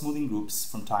our smoothing groups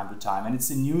from time to time. And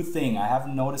it's a new thing. I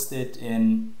haven't noticed it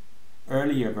in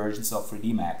earlier versions of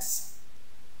 3D Max.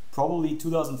 Probably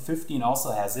 2015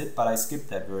 also has it, but I skipped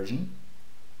that version.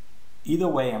 Either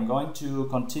way, I'm going to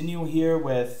continue here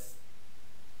with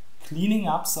cleaning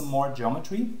up some more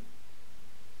geometry.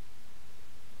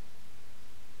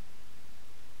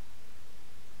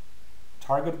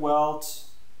 Target weld.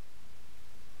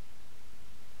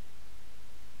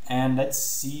 And let's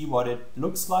see what it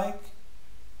looks like.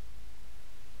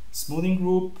 Smoothing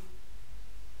group.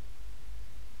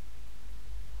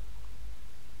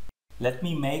 Let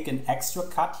me make an extra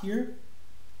cut here.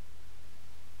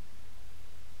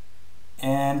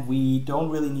 And we don't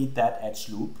really need that edge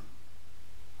loop.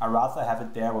 I'd rather have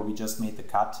it there where we just made the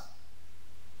cut.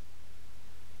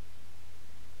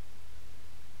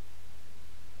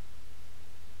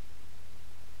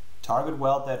 Target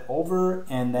weld that over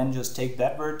and then just take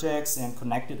that vertex and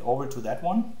connect it over to that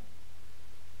one.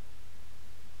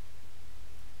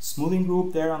 Smoothing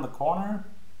group there on the corner.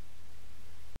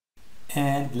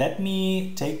 And let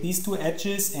me take these two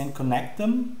edges and connect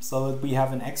them so that we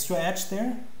have an extra edge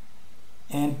there.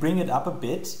 And bring it up a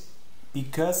bit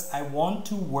because I want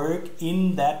to work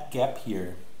in that gap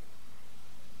here.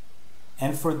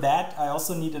 And for that I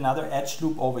also need another edge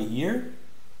loop over here.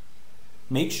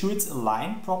 Make sure it's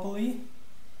aligned properly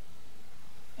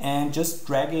and just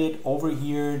drag it over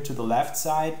here to the left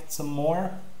side some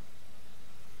more.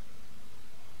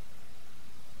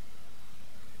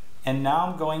 And now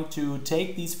I'm going to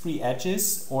take these 3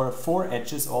 edges or 4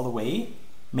 edges all the way,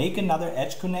 make another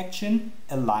edge connection,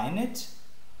 align it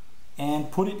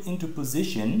and put it into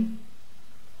position.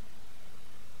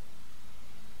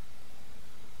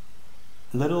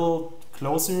 A little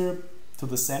closer to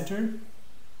the center.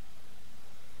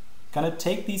 Gonna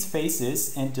take these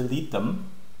faces and delete them.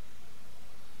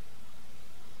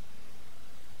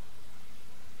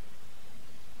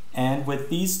 And with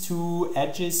these 2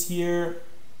 edges here,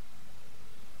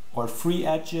 or 3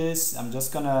 edges, I'm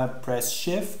just gonna press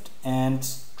Shift and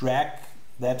drag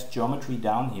that geometry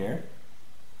down here.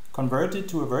 Convert it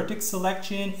to a vertex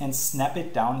selection and snap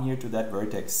it down here to that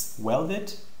vertex. Weld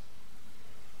it.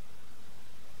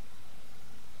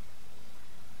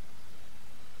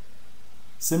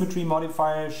 Symmetry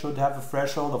modifier should have a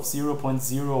threshold of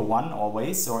 0.01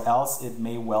 always, or else it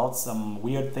may weld some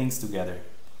weird things together.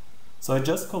 So I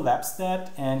just collapsed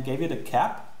that and gave it a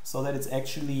cap so that it's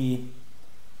actually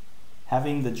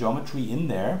having the geometry in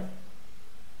there.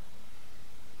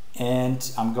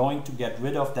 And I'm going to get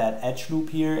rid of that edge loop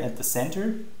here at the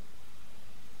center.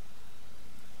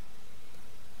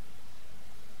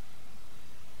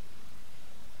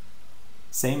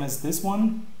 Same as this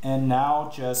one. And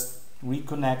now just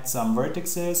reconnect some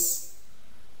vertices,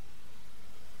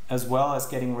 as well as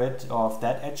getting rid of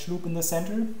that edge loop in the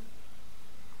center.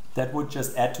 That would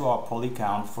just add to our poly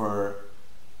count for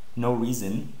no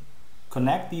reason.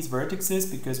 Connect these vertices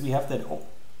because we have that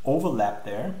overlap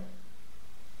there.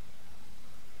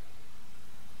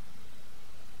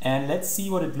 And let's see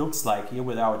what it looks like here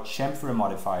with our chamfer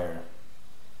modifier.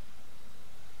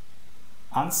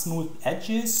 Unsmooth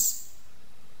edges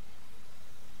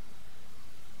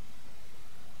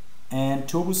and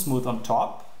turbo smooth on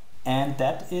top, and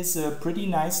that is a pretty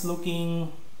nice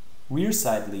looking rear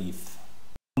side leaf.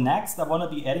 Next I want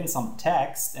to be adding some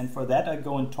text, and for that I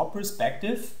go in top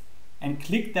perspective and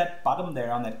click that button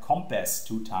there on that compass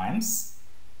 2 times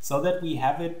so that we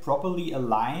have it properly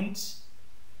aligned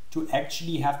to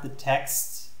actually have the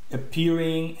text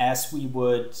appearing as we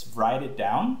would write it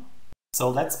down. So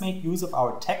let's make use of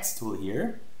our text tool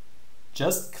here.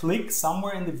 Just click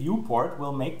somewhere in the viewport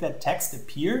will make that text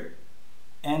appear,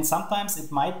 and sometimes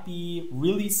it might be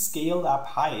really scaled up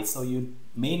high, so you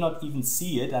may not even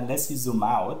see it unless you zoom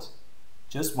out.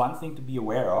 Just one thing to be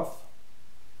aware of.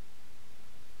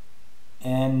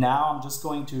 And now I'm just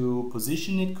going to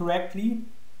position it correctly.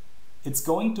 It's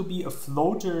going to be a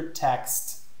floater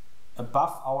text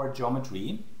above our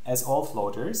geometry, as all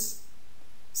floaters.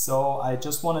 So I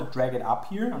just want to drag it up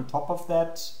here on top of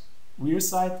that rear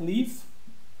side leaf.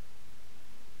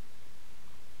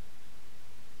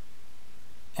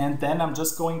 And then I'm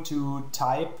just going to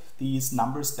type these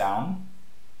numbers down.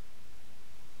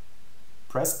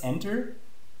 Press enter.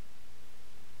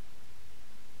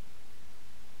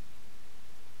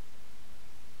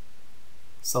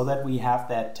 So that we have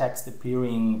that text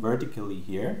appearing vertically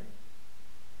here.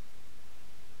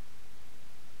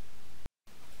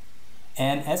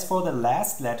 And as for the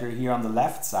last letter here on the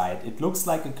left side, it looks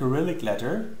like a Cyrillic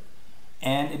letter,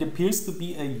 and it appears to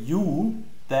be a U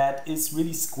that is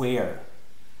really square.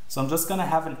 So I'm just gonna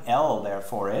have an L there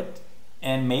for it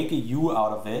and make a U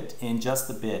out of it in just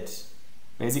a bit.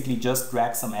 Basically just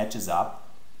drag some edges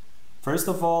up. First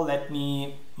of all, let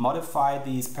me modify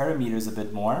these parameters a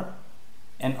bit more.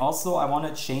 And also I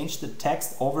want to change the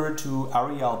text over to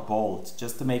Arial bold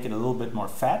just to make it a little bit more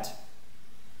fat.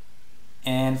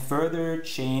 And further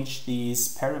change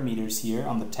these parameters here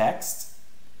on the text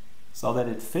so that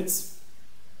it fits.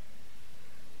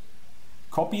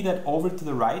 Copy that over to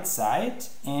the right side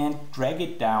and drag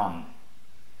it down.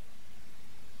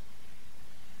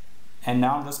 And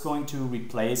now I'm just going to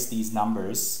replace these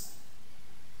numbers.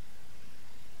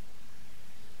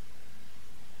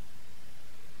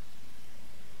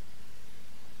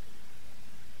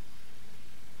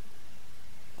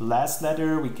 The last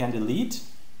letter we can delete.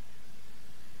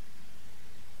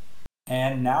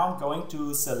 And now I'm going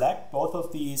to select both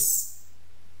of these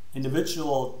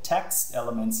individual text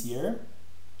elements here.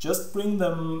 Just bring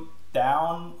them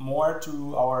down more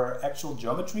to our actual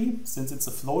geometry, since it's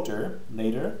a floater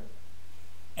later.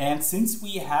 And since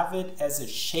we have it as a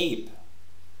shape,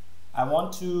 I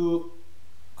want to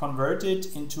convert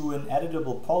it into an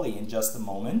editable poly in just a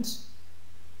moment.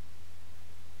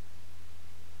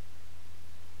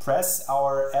 Press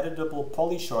our editable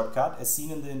poly shortcut as seen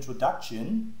in the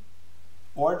introduction,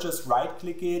 or just right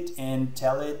click it and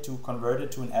tell it to convert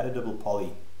it to an editable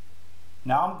poly.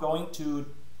 Now I'm going to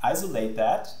isolate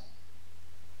that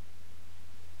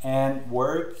and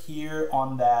work here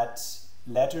on that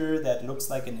letter that looks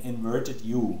like an inverted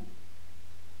U.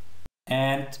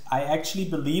 And I actually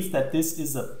believe that this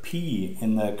is a P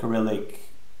in the Cyrillic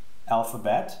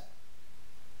alphabet.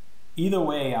 Either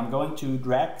way, I'm going to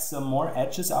drag some more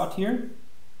edges out here.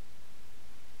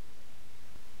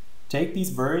 Take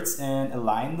these words and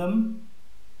align them.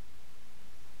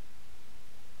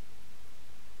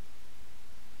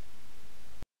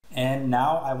 And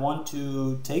now I want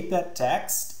to take that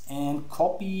text and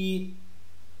copy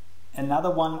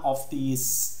another one of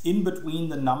these in between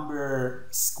the number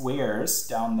squares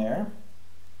down there.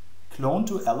 Clone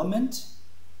to element.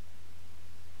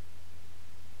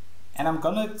 And I'm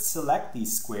gonna select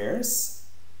these squares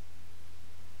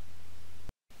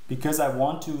because I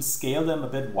want to scale them a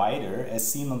bit wider as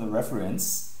seen on the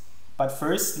reference. But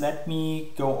first let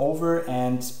me go over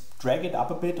and drag it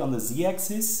up a bit on the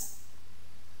z-axis.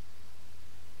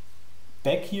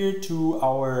 Back here to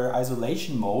our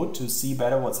isolation mode to see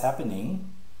better what's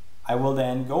happening. I will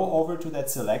then go over to that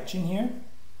selection here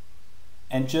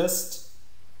and just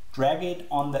drag it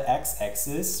on the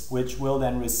x-axis, which will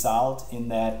then result in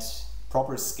that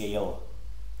proper scale.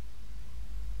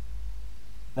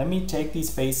 Let me take these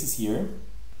faces here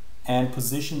and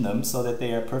position them so that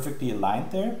they are perfectly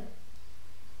aligned there.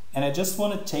 And I just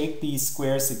want to take these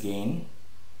squares again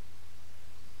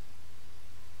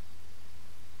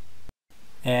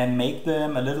and make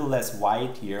them a little less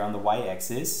wide here on the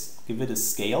y-axis. Give it a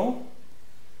scale.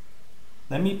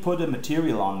 Let me put a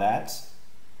material on that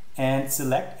and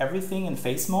select everything in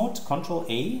face mode, Ctrl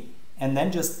A, and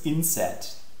then just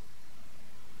inset.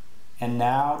 And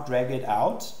now drag it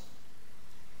out.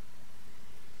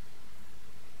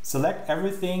 Select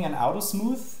everything and auto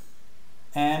smooth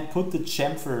and put the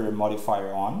chamfer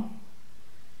modifier on.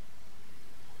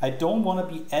 I don't want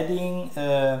to be adding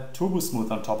a turbo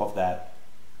smooth on top of that.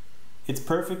 It's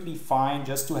perfectly fine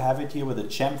just to have it here with a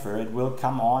chamfer. It will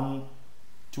come on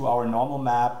to our normal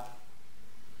map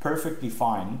perfectly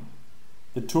fine.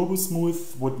 The turbo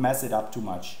smooth would mess it up too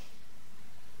much.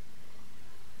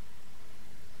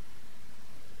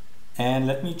 And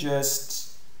let me just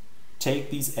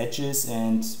take these edges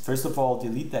and first of all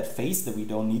delete that face that we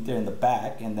don't need there in the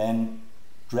back, and then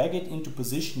drag it into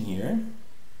position here.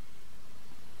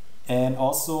 And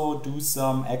also do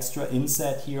some extra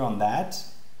inset here on that.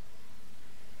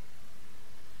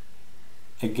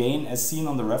 Again, as seen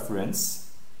on the reference.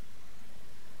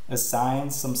 Assign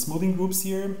some smoothing groups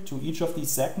here to each of these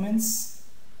segments.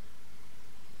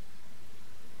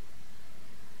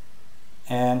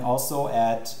 And also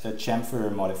add a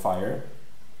chamfer modifier.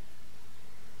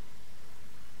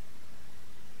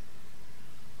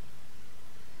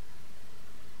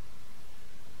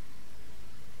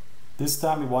 This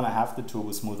time we want to have the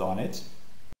turbo smooth on it.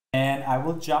 And I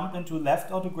will jump into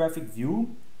left orthographic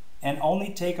view and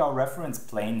only take our reference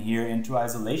plane here into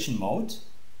isolation mode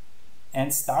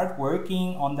and start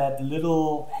working on that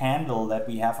little handle that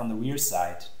we have on the rear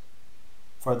side.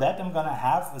 For that I'm going to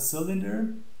have a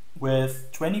cylinder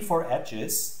with 24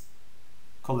 edges,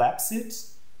 collapse it,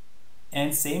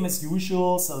 and same as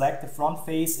usual, select the front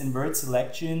face, invert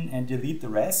selection and delete the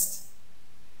rest.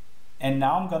 And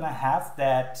now I'm going to have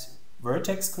that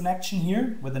vertex connection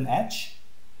here with an edge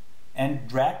and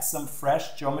drag some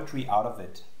fresh geometry out of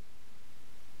it.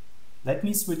 Let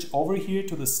me switch over here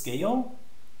to the scale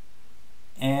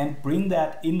and bring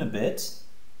that in a bit.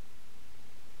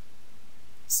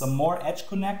 Some more edge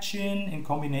connection in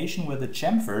combination with the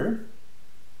chamfer.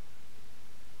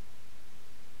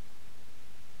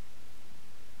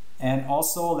 And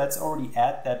also let's already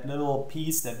add that little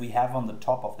piece that we have on the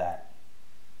top of that.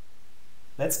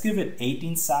 Let's give it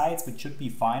 18 sides, which should be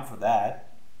fine for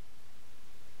that.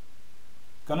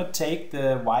 Gonna take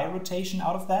the Y rotation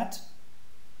out of that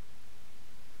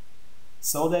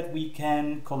so that we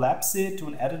can collapse it to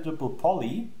an editable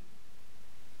poly.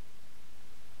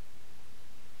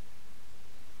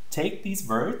 Take these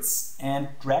verts and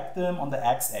drag them on the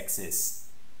x-axis.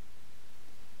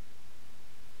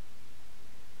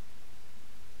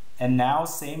 And now,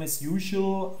 same as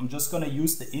usual, I'm just gonna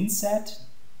use the inset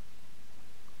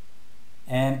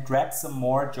and drag some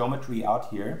more geometry out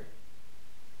here.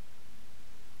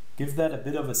 Give that a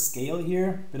bit of a scale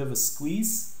here, a bit of a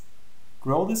squeeze.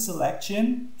 Grow the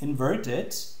selection, invert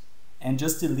it, and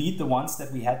just delete the ones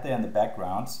that we had there in the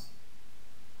background.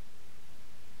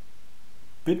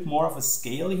 Bit more of a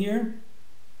scale here.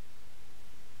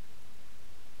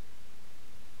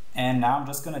 And now I'm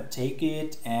just gonna take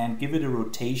it and give it a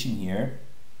rotation here.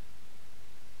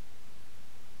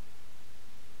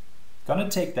 Gonna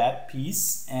take that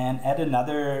piece and add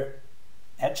another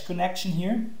edge connection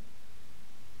here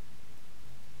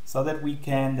so that we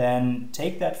can then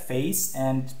take that face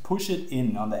and push it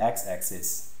in on the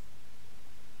x-axis.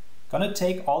 Gonna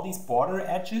take all these border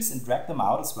edges and drag them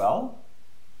out as well.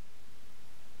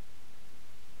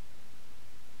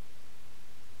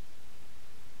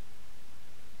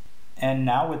 And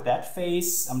now with that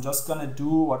face, I'm just gonna do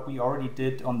what we already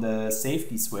did on the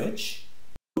safety switch.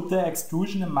 Put the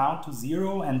extrusion amount to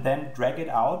 0 and then drag it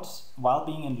out while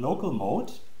being in local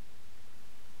mode.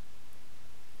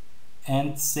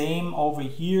 And same over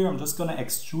here, I'm just gonna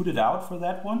extrude it out for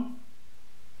that one.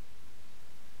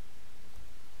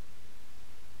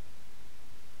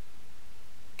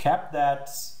 Cap that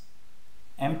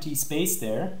empty space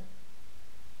there.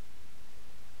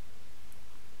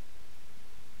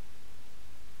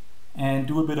 And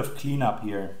do a bit of cleanup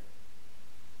here.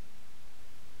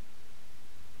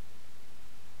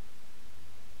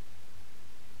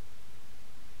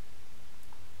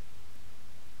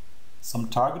 Some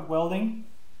target welding.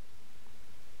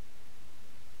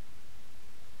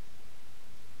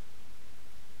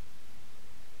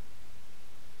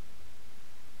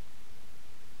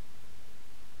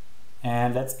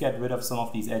 And let's get rid of some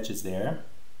of these edges there.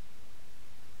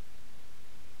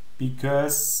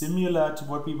 Because similar to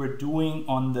what we were doing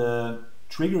on the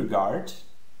trigger guard,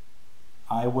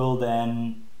 I will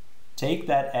then take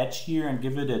that edge here and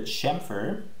give it a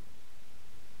chamfer.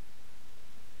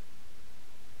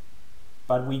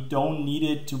 But we don't need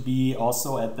it to be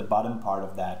also at the bottom part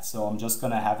of that. So I'm just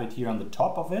gonna have it here on the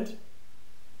top of it.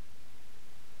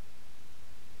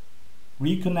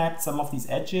 Reconnect some of these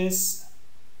edges.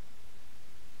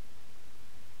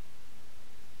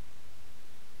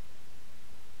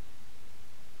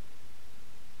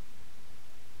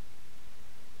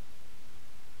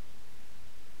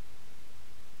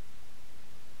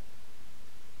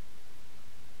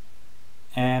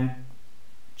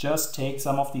 just take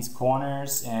some of these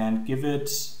corners and give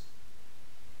it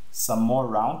some more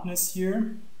roundness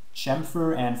here.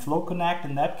 Chamfer and flow connect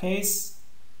in that case.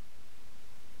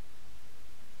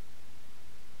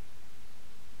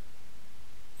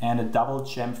 And a double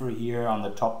chamfer here on the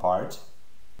top part.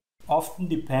 Often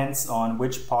depends on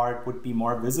which part would be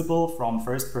more visible from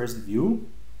first person view.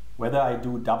 Whether I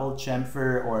do double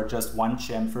chamfer or just one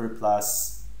chamfer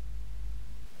plus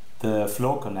the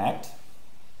flow connect.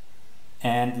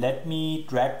 And let me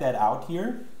drag that out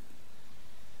here.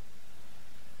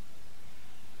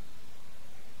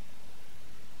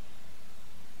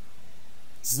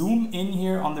 Zoom in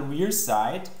here on the rear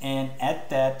side and add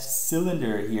that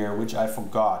cylinder here, which I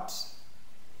forgot.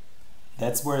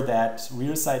 That's where that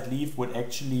rear side leaf would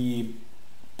actually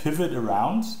pivot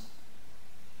around.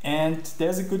 And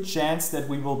there's a good chance that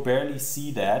we will barely see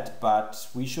that, but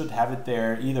we should have it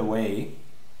there either way.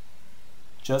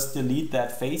 Just delete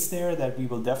that face there that we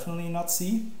will definitely not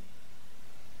see.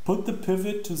 Put the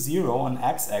pivot to 0 on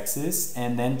x-axis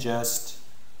and then just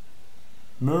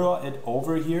mirror it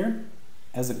over here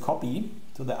as a copy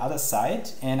to the other side,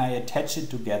 and I attach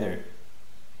it together.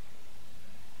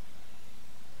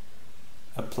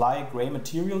 Apply gray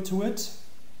material to it.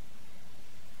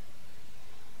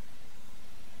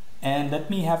 And let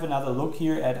me have another look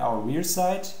here at our rear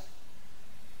side.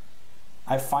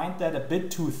 I find that a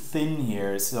bit too thin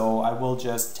here, so I will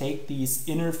just take these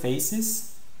inner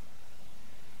faces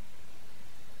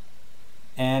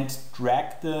and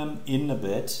drag them in a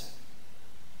bit.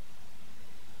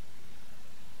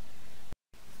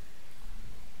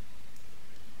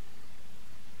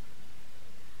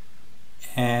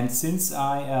 And since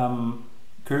I am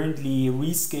currently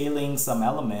rescaling some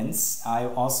elements, I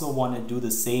also want to do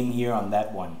the same here on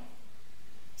that one.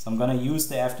 So I'm going to use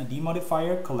the FDD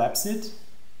modifier, collapse it,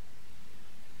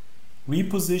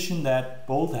 reposition that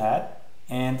bolt head,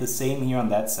 and the same here on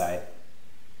that side.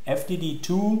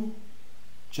 FDD2,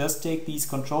 just take these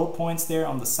control points there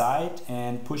on the side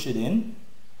and push it in,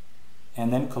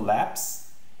 and then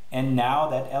collapse. And now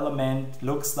that element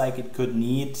looks like it could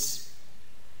need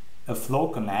a flow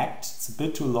connect. It's a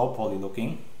bit too low poly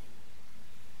looking.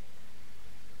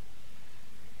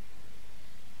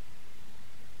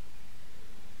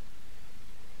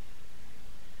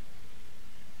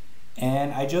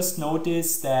 And I just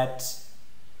noticed that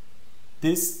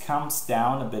this comes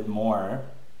down a bit more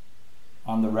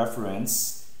on the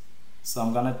reference. So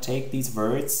I'm gonna take these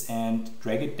verts and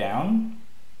drag it down.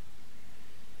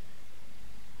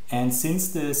 And since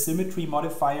the symmetry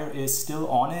modifier is still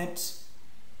on it,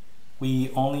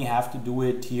 we only have to do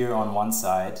it here on one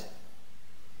side.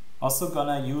 Also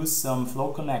gonna use some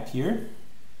flow connect here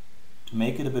to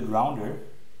make it a bit rounder.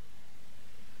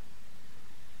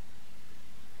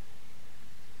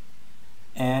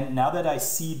 And now that I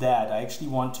see that, I actually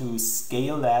want to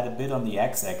scale that a bit on the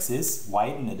x-axis,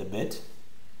 widen it a bit.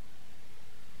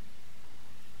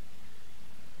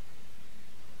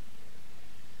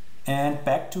 And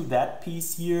back to that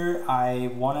piece here,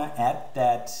 I want to add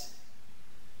that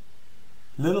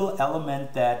little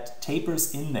element that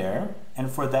tapers in there.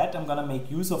 And for that, I'm going to make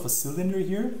use of a cylinder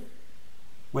here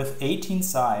with 18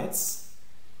 sides.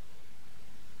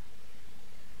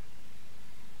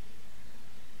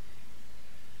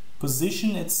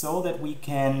 Position it so that we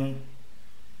can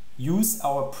use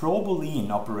our pro-boolean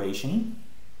operation.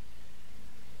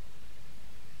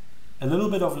 A little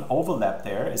bit of an overlap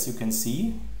there, as you can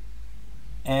see.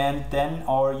 And then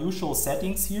our usual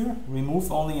settings here,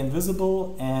 remove only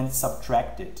invisible and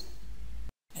subtract it.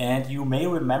 And you may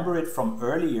remember it from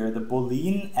earlier, the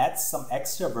boolean adds some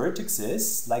extra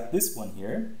vertices, like this one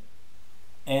here.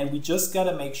 And we just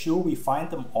gotta make sure we find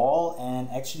them all and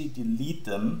actually delete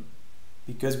them,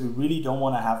 because we really don't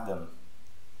want to have them.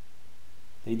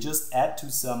 They just add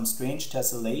to some strange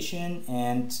tessellation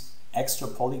and extra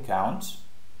poly count.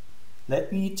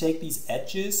 Let me take these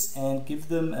edges and give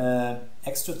them an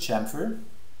extra chamfer.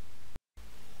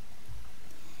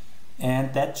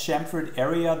 And that chamfered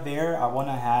area there, I want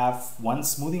to have one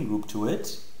smoothing group to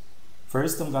it.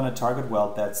 First, I'm going to target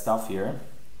weld that stuff here.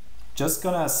 Just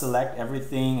going to select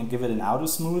everything and give it an auto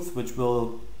smooth, which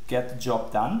will get the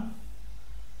job done.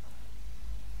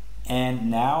 And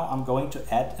now I'm going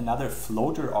to add another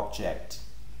floater object.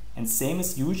 And same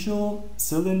as usual,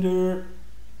 cylinder,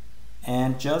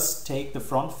 and just take the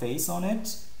front face on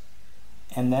it.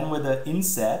 And then with the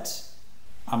inset,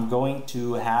 I'm going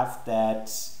to have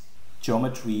that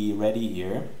geometry ready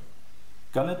here.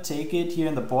 Gonna take it here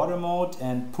in the border mode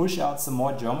and push out some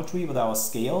more geometry with our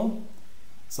scale,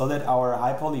 so that our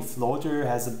high poly floater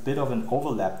has a bit of an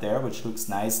overlap there, which looks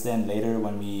nice then later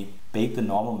when we bake the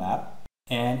normal map.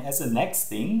 And as a next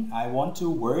thing, I want to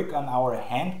work on our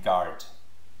hand guard.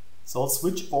 So I'll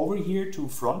switch over here to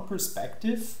front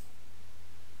perspective.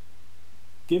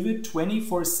 Give it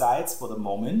 24 sides for the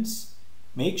moment.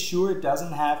 Make sure it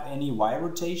doesn't have any Y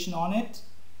rotation on it,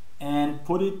 and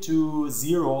put it to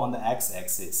 0 on the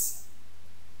x-axis.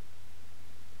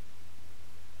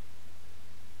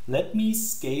 Let me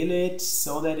scale it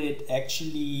so that it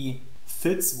actually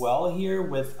fits well here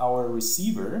with our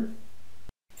receiver.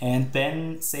 And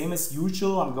then, same as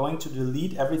usual, I'm going to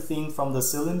delete everything from the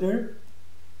cylinder.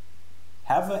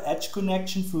 Have an edge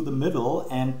connection through the middle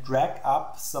and drag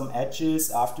up some edges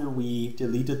after we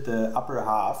deleted the upper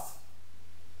half.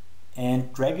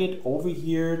 And drag it over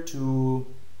here to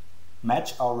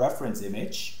match our reference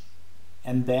image.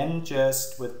 And then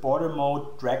just with border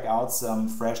mode, drag out some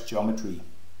fresh geometry.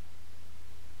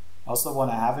 Also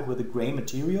want to have it with a gray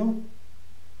material.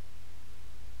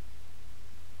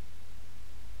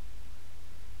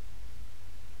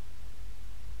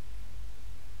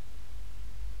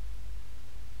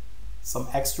 Some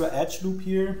extra edge loop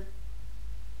here.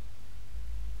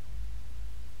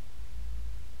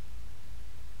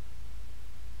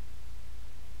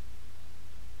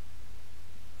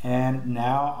 And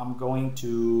now I'm going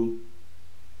to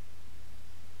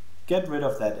get rid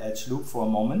of that edge loop for a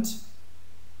moment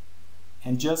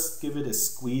and just give it a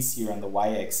squeeze here on the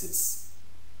y-axis.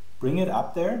 Bring it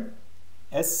up there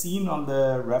as seen on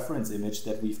the reference image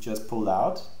that we've just pulled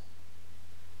out.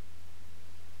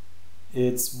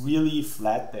 It's really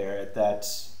flat there at that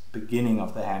beginning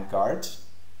of the handguard,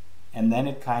 and then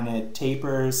it kind of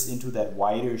tapers into that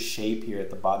wider shape here at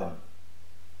the bottom.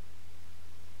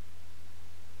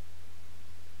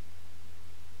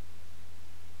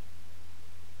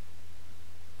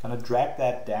 Gonna drag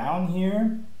that down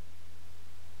here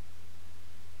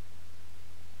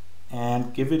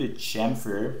and give it a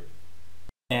chamfer.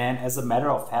 And as a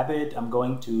matter of habit, I'm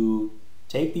going to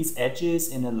take these edges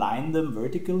and align them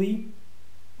vertically.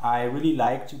 I really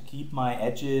like to keep my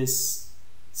edges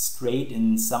straight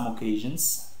in some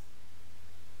occasions.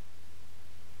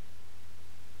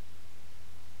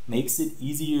 Makes it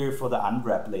easier for the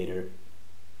unwrap later.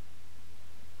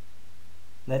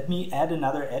 Let me add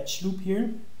another edge loop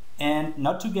here. And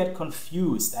not to get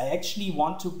confused, I actually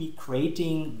want to be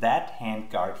creating that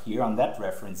handguard here on that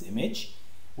reference image,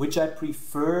 which I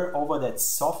prefer over that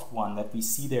soft one that we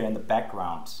see there in the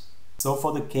background. So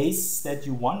for the case that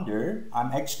you wonder,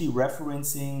 I'm actually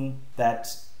referencing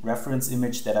that reference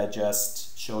image that I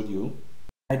just showed you.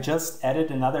 I just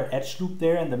added another edge loop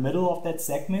there in the middle of that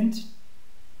segment.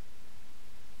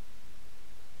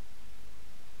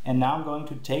 And now I'm going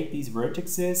to take these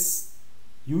vertices,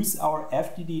 use our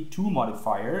FDD2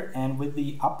 modifier, and with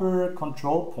the upper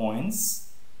control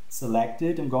points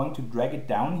selected, I'm going to drag it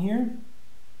down here.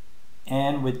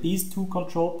 And with these two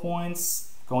control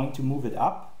points, going to move it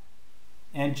up.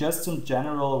 And just some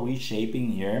general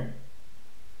reshaping here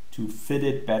to fit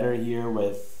it better here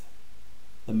with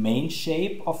the main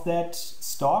shape of that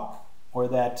stock or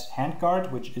that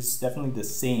handguard, which is definitely the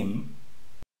same.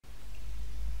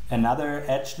 Another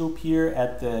edge loop here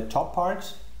at the top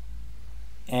part.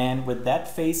 And with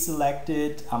that face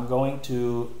selected, I'm going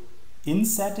to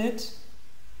inset it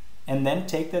and then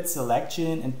take that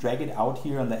selection and drag it out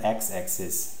here on the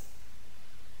x-axis.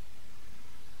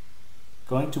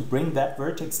 Going to bring that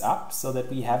vertex up so that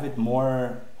we have it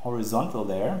more horizontal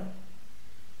there.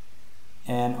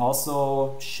 And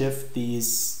also shift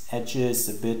these edges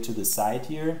a bit to the side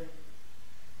here,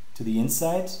 to the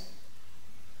inside,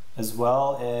 as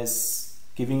well as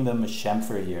giving them a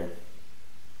chamfer here.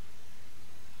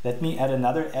 Let me add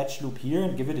another edge loop here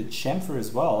and give it a chamfer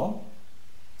as well,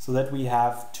 so that we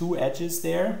have two edges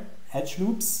there, edge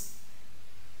loops,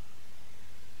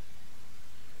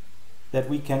 that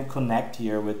we can connect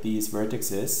here with these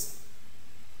vertices.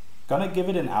 Gonna give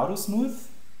it an auto smooth,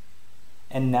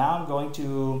 and now I'm going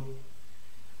to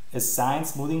assign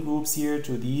smoothing groups here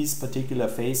to these particular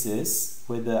faces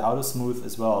with the auto smooth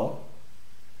as well.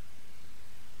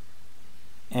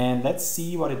 And let's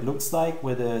see what it looks like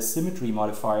with a symmetry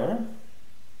modifier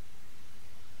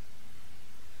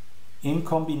in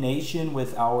combination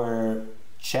with our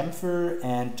chamfer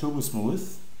and turbo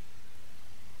smooth.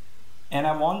 And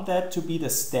I want that to be the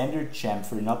standard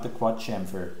chamfer, not the quad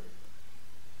chamfer.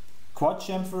 Quad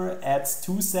chamfer adds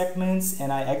two segments,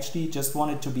 and I actually just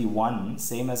want it to be one,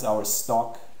 same as our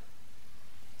stock,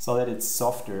 so that it's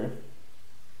softer.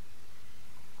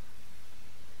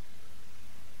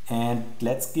 And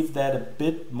let's give that a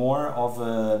bit more of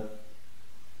a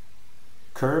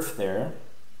curve there,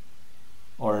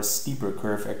 or a steeper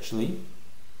curve actually.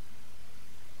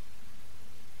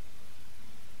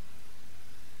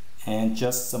 and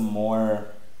just some more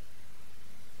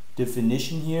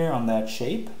definition here on that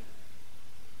shape.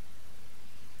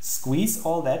 Squeeze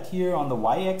all that here on the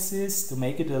y-axis to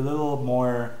make it a little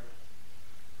more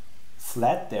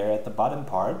flat there at the bottom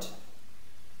part.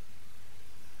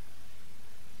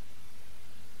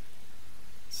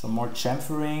 Some more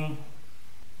chamfering.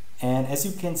 And as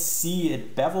you can see,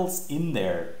 it bevels in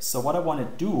there. So what I want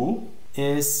to do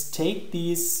is take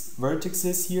these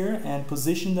vertices here and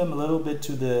position them a little bit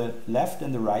to the left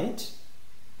and the right.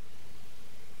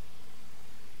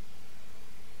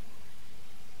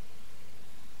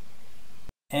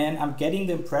 And I'm getting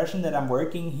the impression that I'm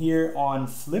working here on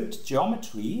flipped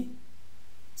geometry.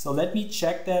 So let me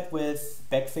check that with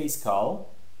backface cull.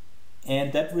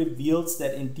 And that reveals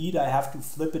that indeed I have to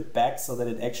flip it back so that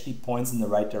it actually points in the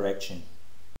right direction.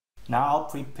 Now I'll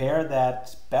prepare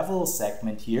that bevel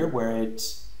segment here where it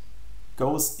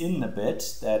goes in a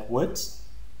bit, that wood.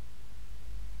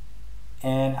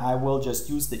 And I will just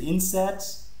use the inset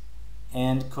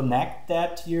and connect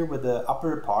that here with the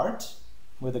upper part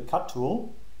with a cut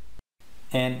tool.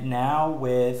 And now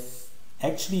with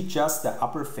actually just the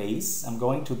upper face, I'm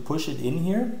going to push it in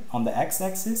here on the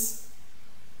x-axis.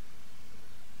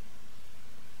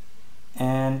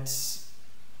 And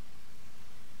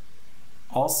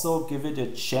also give it a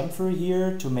chamfer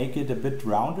here to make it a bit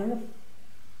rounder.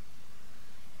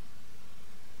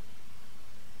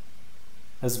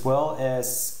 As well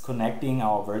as connecting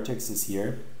our vertices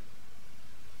here.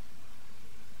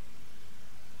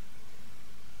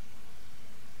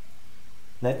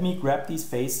 Let me grab these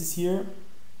faces here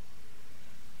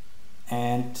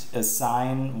and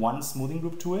assign one smoothing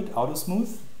group to it, auto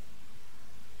smooth.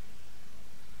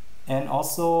 And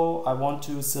also I want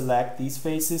to select these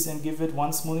faces and give it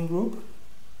one smoothing group.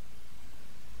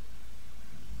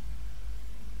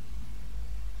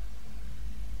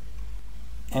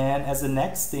 And as the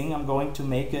next thing, I'm going to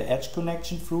make an edge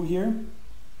connection through here.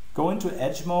 Go into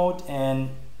edge mode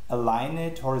and align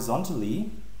it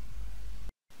horizontally.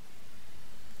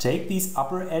 Take these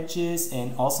upper edges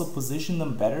and also position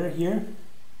them better here.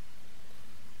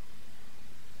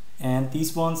 And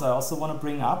these ones I also want to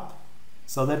bring up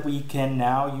so that we can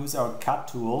now use our cut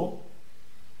tool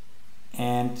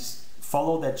and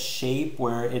follow that shape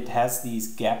where it has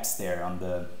these gaps there on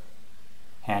the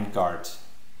handguard.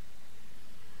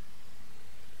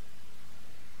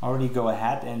 Already go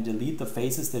ahead and delete the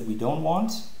faces that we don't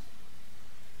want.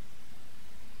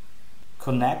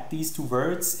 Connect these two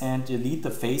words and delete the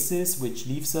faces, which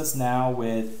leaves us now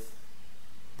with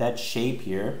that shape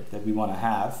here that we want to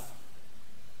have.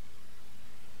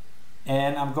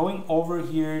 And I'm going over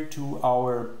here to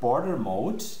our border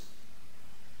mode,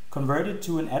 convert it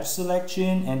to an edge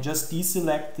selection and just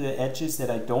deselect the edges that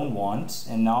I don't want.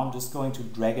 And now I'm just going to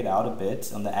drag it out a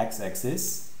bit on the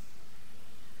x-axis.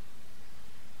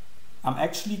 I'm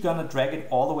actually gonna drag it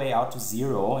all the way out to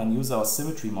 0 and use our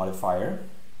symmetry modifier.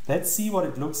 Let's see what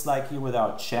it looks like here with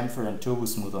our chamfer and turbo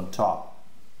smooth on top.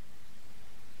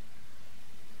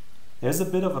 There's a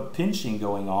bit of a pinching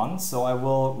going on, so I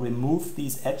will remove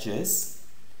these edges.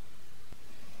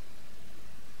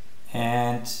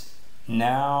 And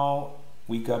now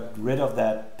we got rid of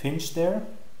that pinch there.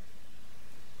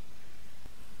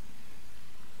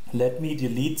 Let me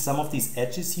delete some of these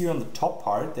edges here on the top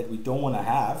part that we don't want to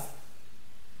have.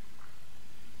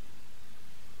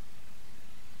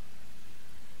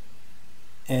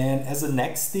 And as a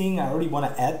next thing, I already want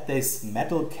to add this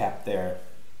metal cap there.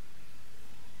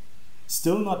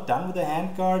 Still not done with the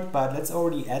handguard, but let's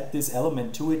already add this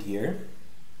element to it here.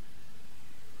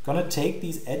 Gonna take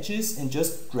these edges and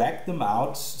just drag them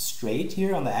out straight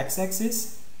here on the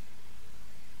x-axis.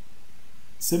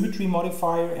 Symmetry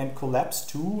modifier and collapse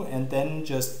 2, and then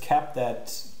just cap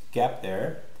that gap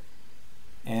there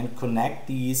and connect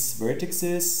these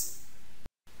vertices.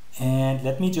 And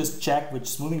let me just check which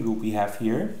smoothing group we have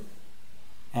here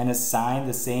and assign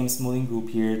the same smoothing group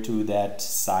here to that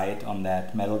side on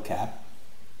that metal cap.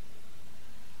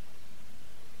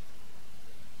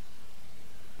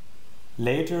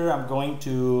 Later I'm going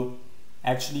to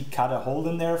actually cut a hole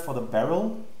in there for the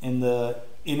barrel in the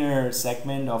inner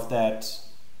segment of that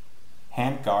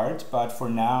handguard, but for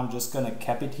now I'm just gonna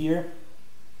cap it here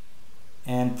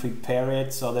and prepare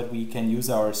it so that we can use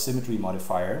our symmetry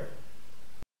modifier.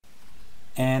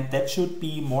 And that should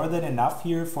be more than enough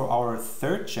here for our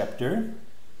third chapter.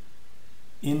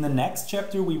 In the next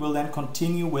chapter we will then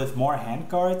continue with more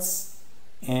handguards,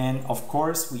 and of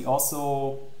course we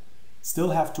also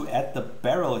still have to add the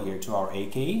barrel here to our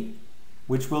AK,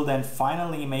 which will then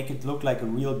finally make it look like a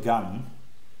real gun,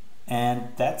 and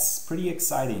that's pretty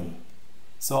exciting.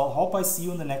 So I hope I see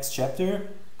you in the next chapter.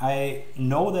 I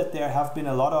know that there have been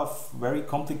a lot of very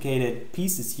complicated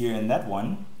pieces here in that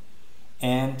one,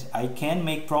 and I can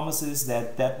make promises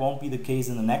that that won't be the case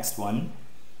in the next one.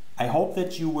 I hope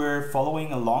that you were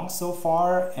following along so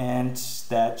far and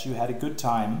that you had a good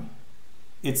time.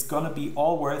 It's gonna be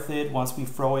all worth it once we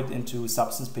throw it into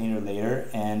Substance Painter later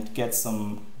and get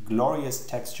some glorious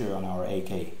texture on our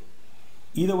AK.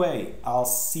 Either way, I'll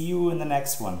see you in the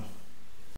next one.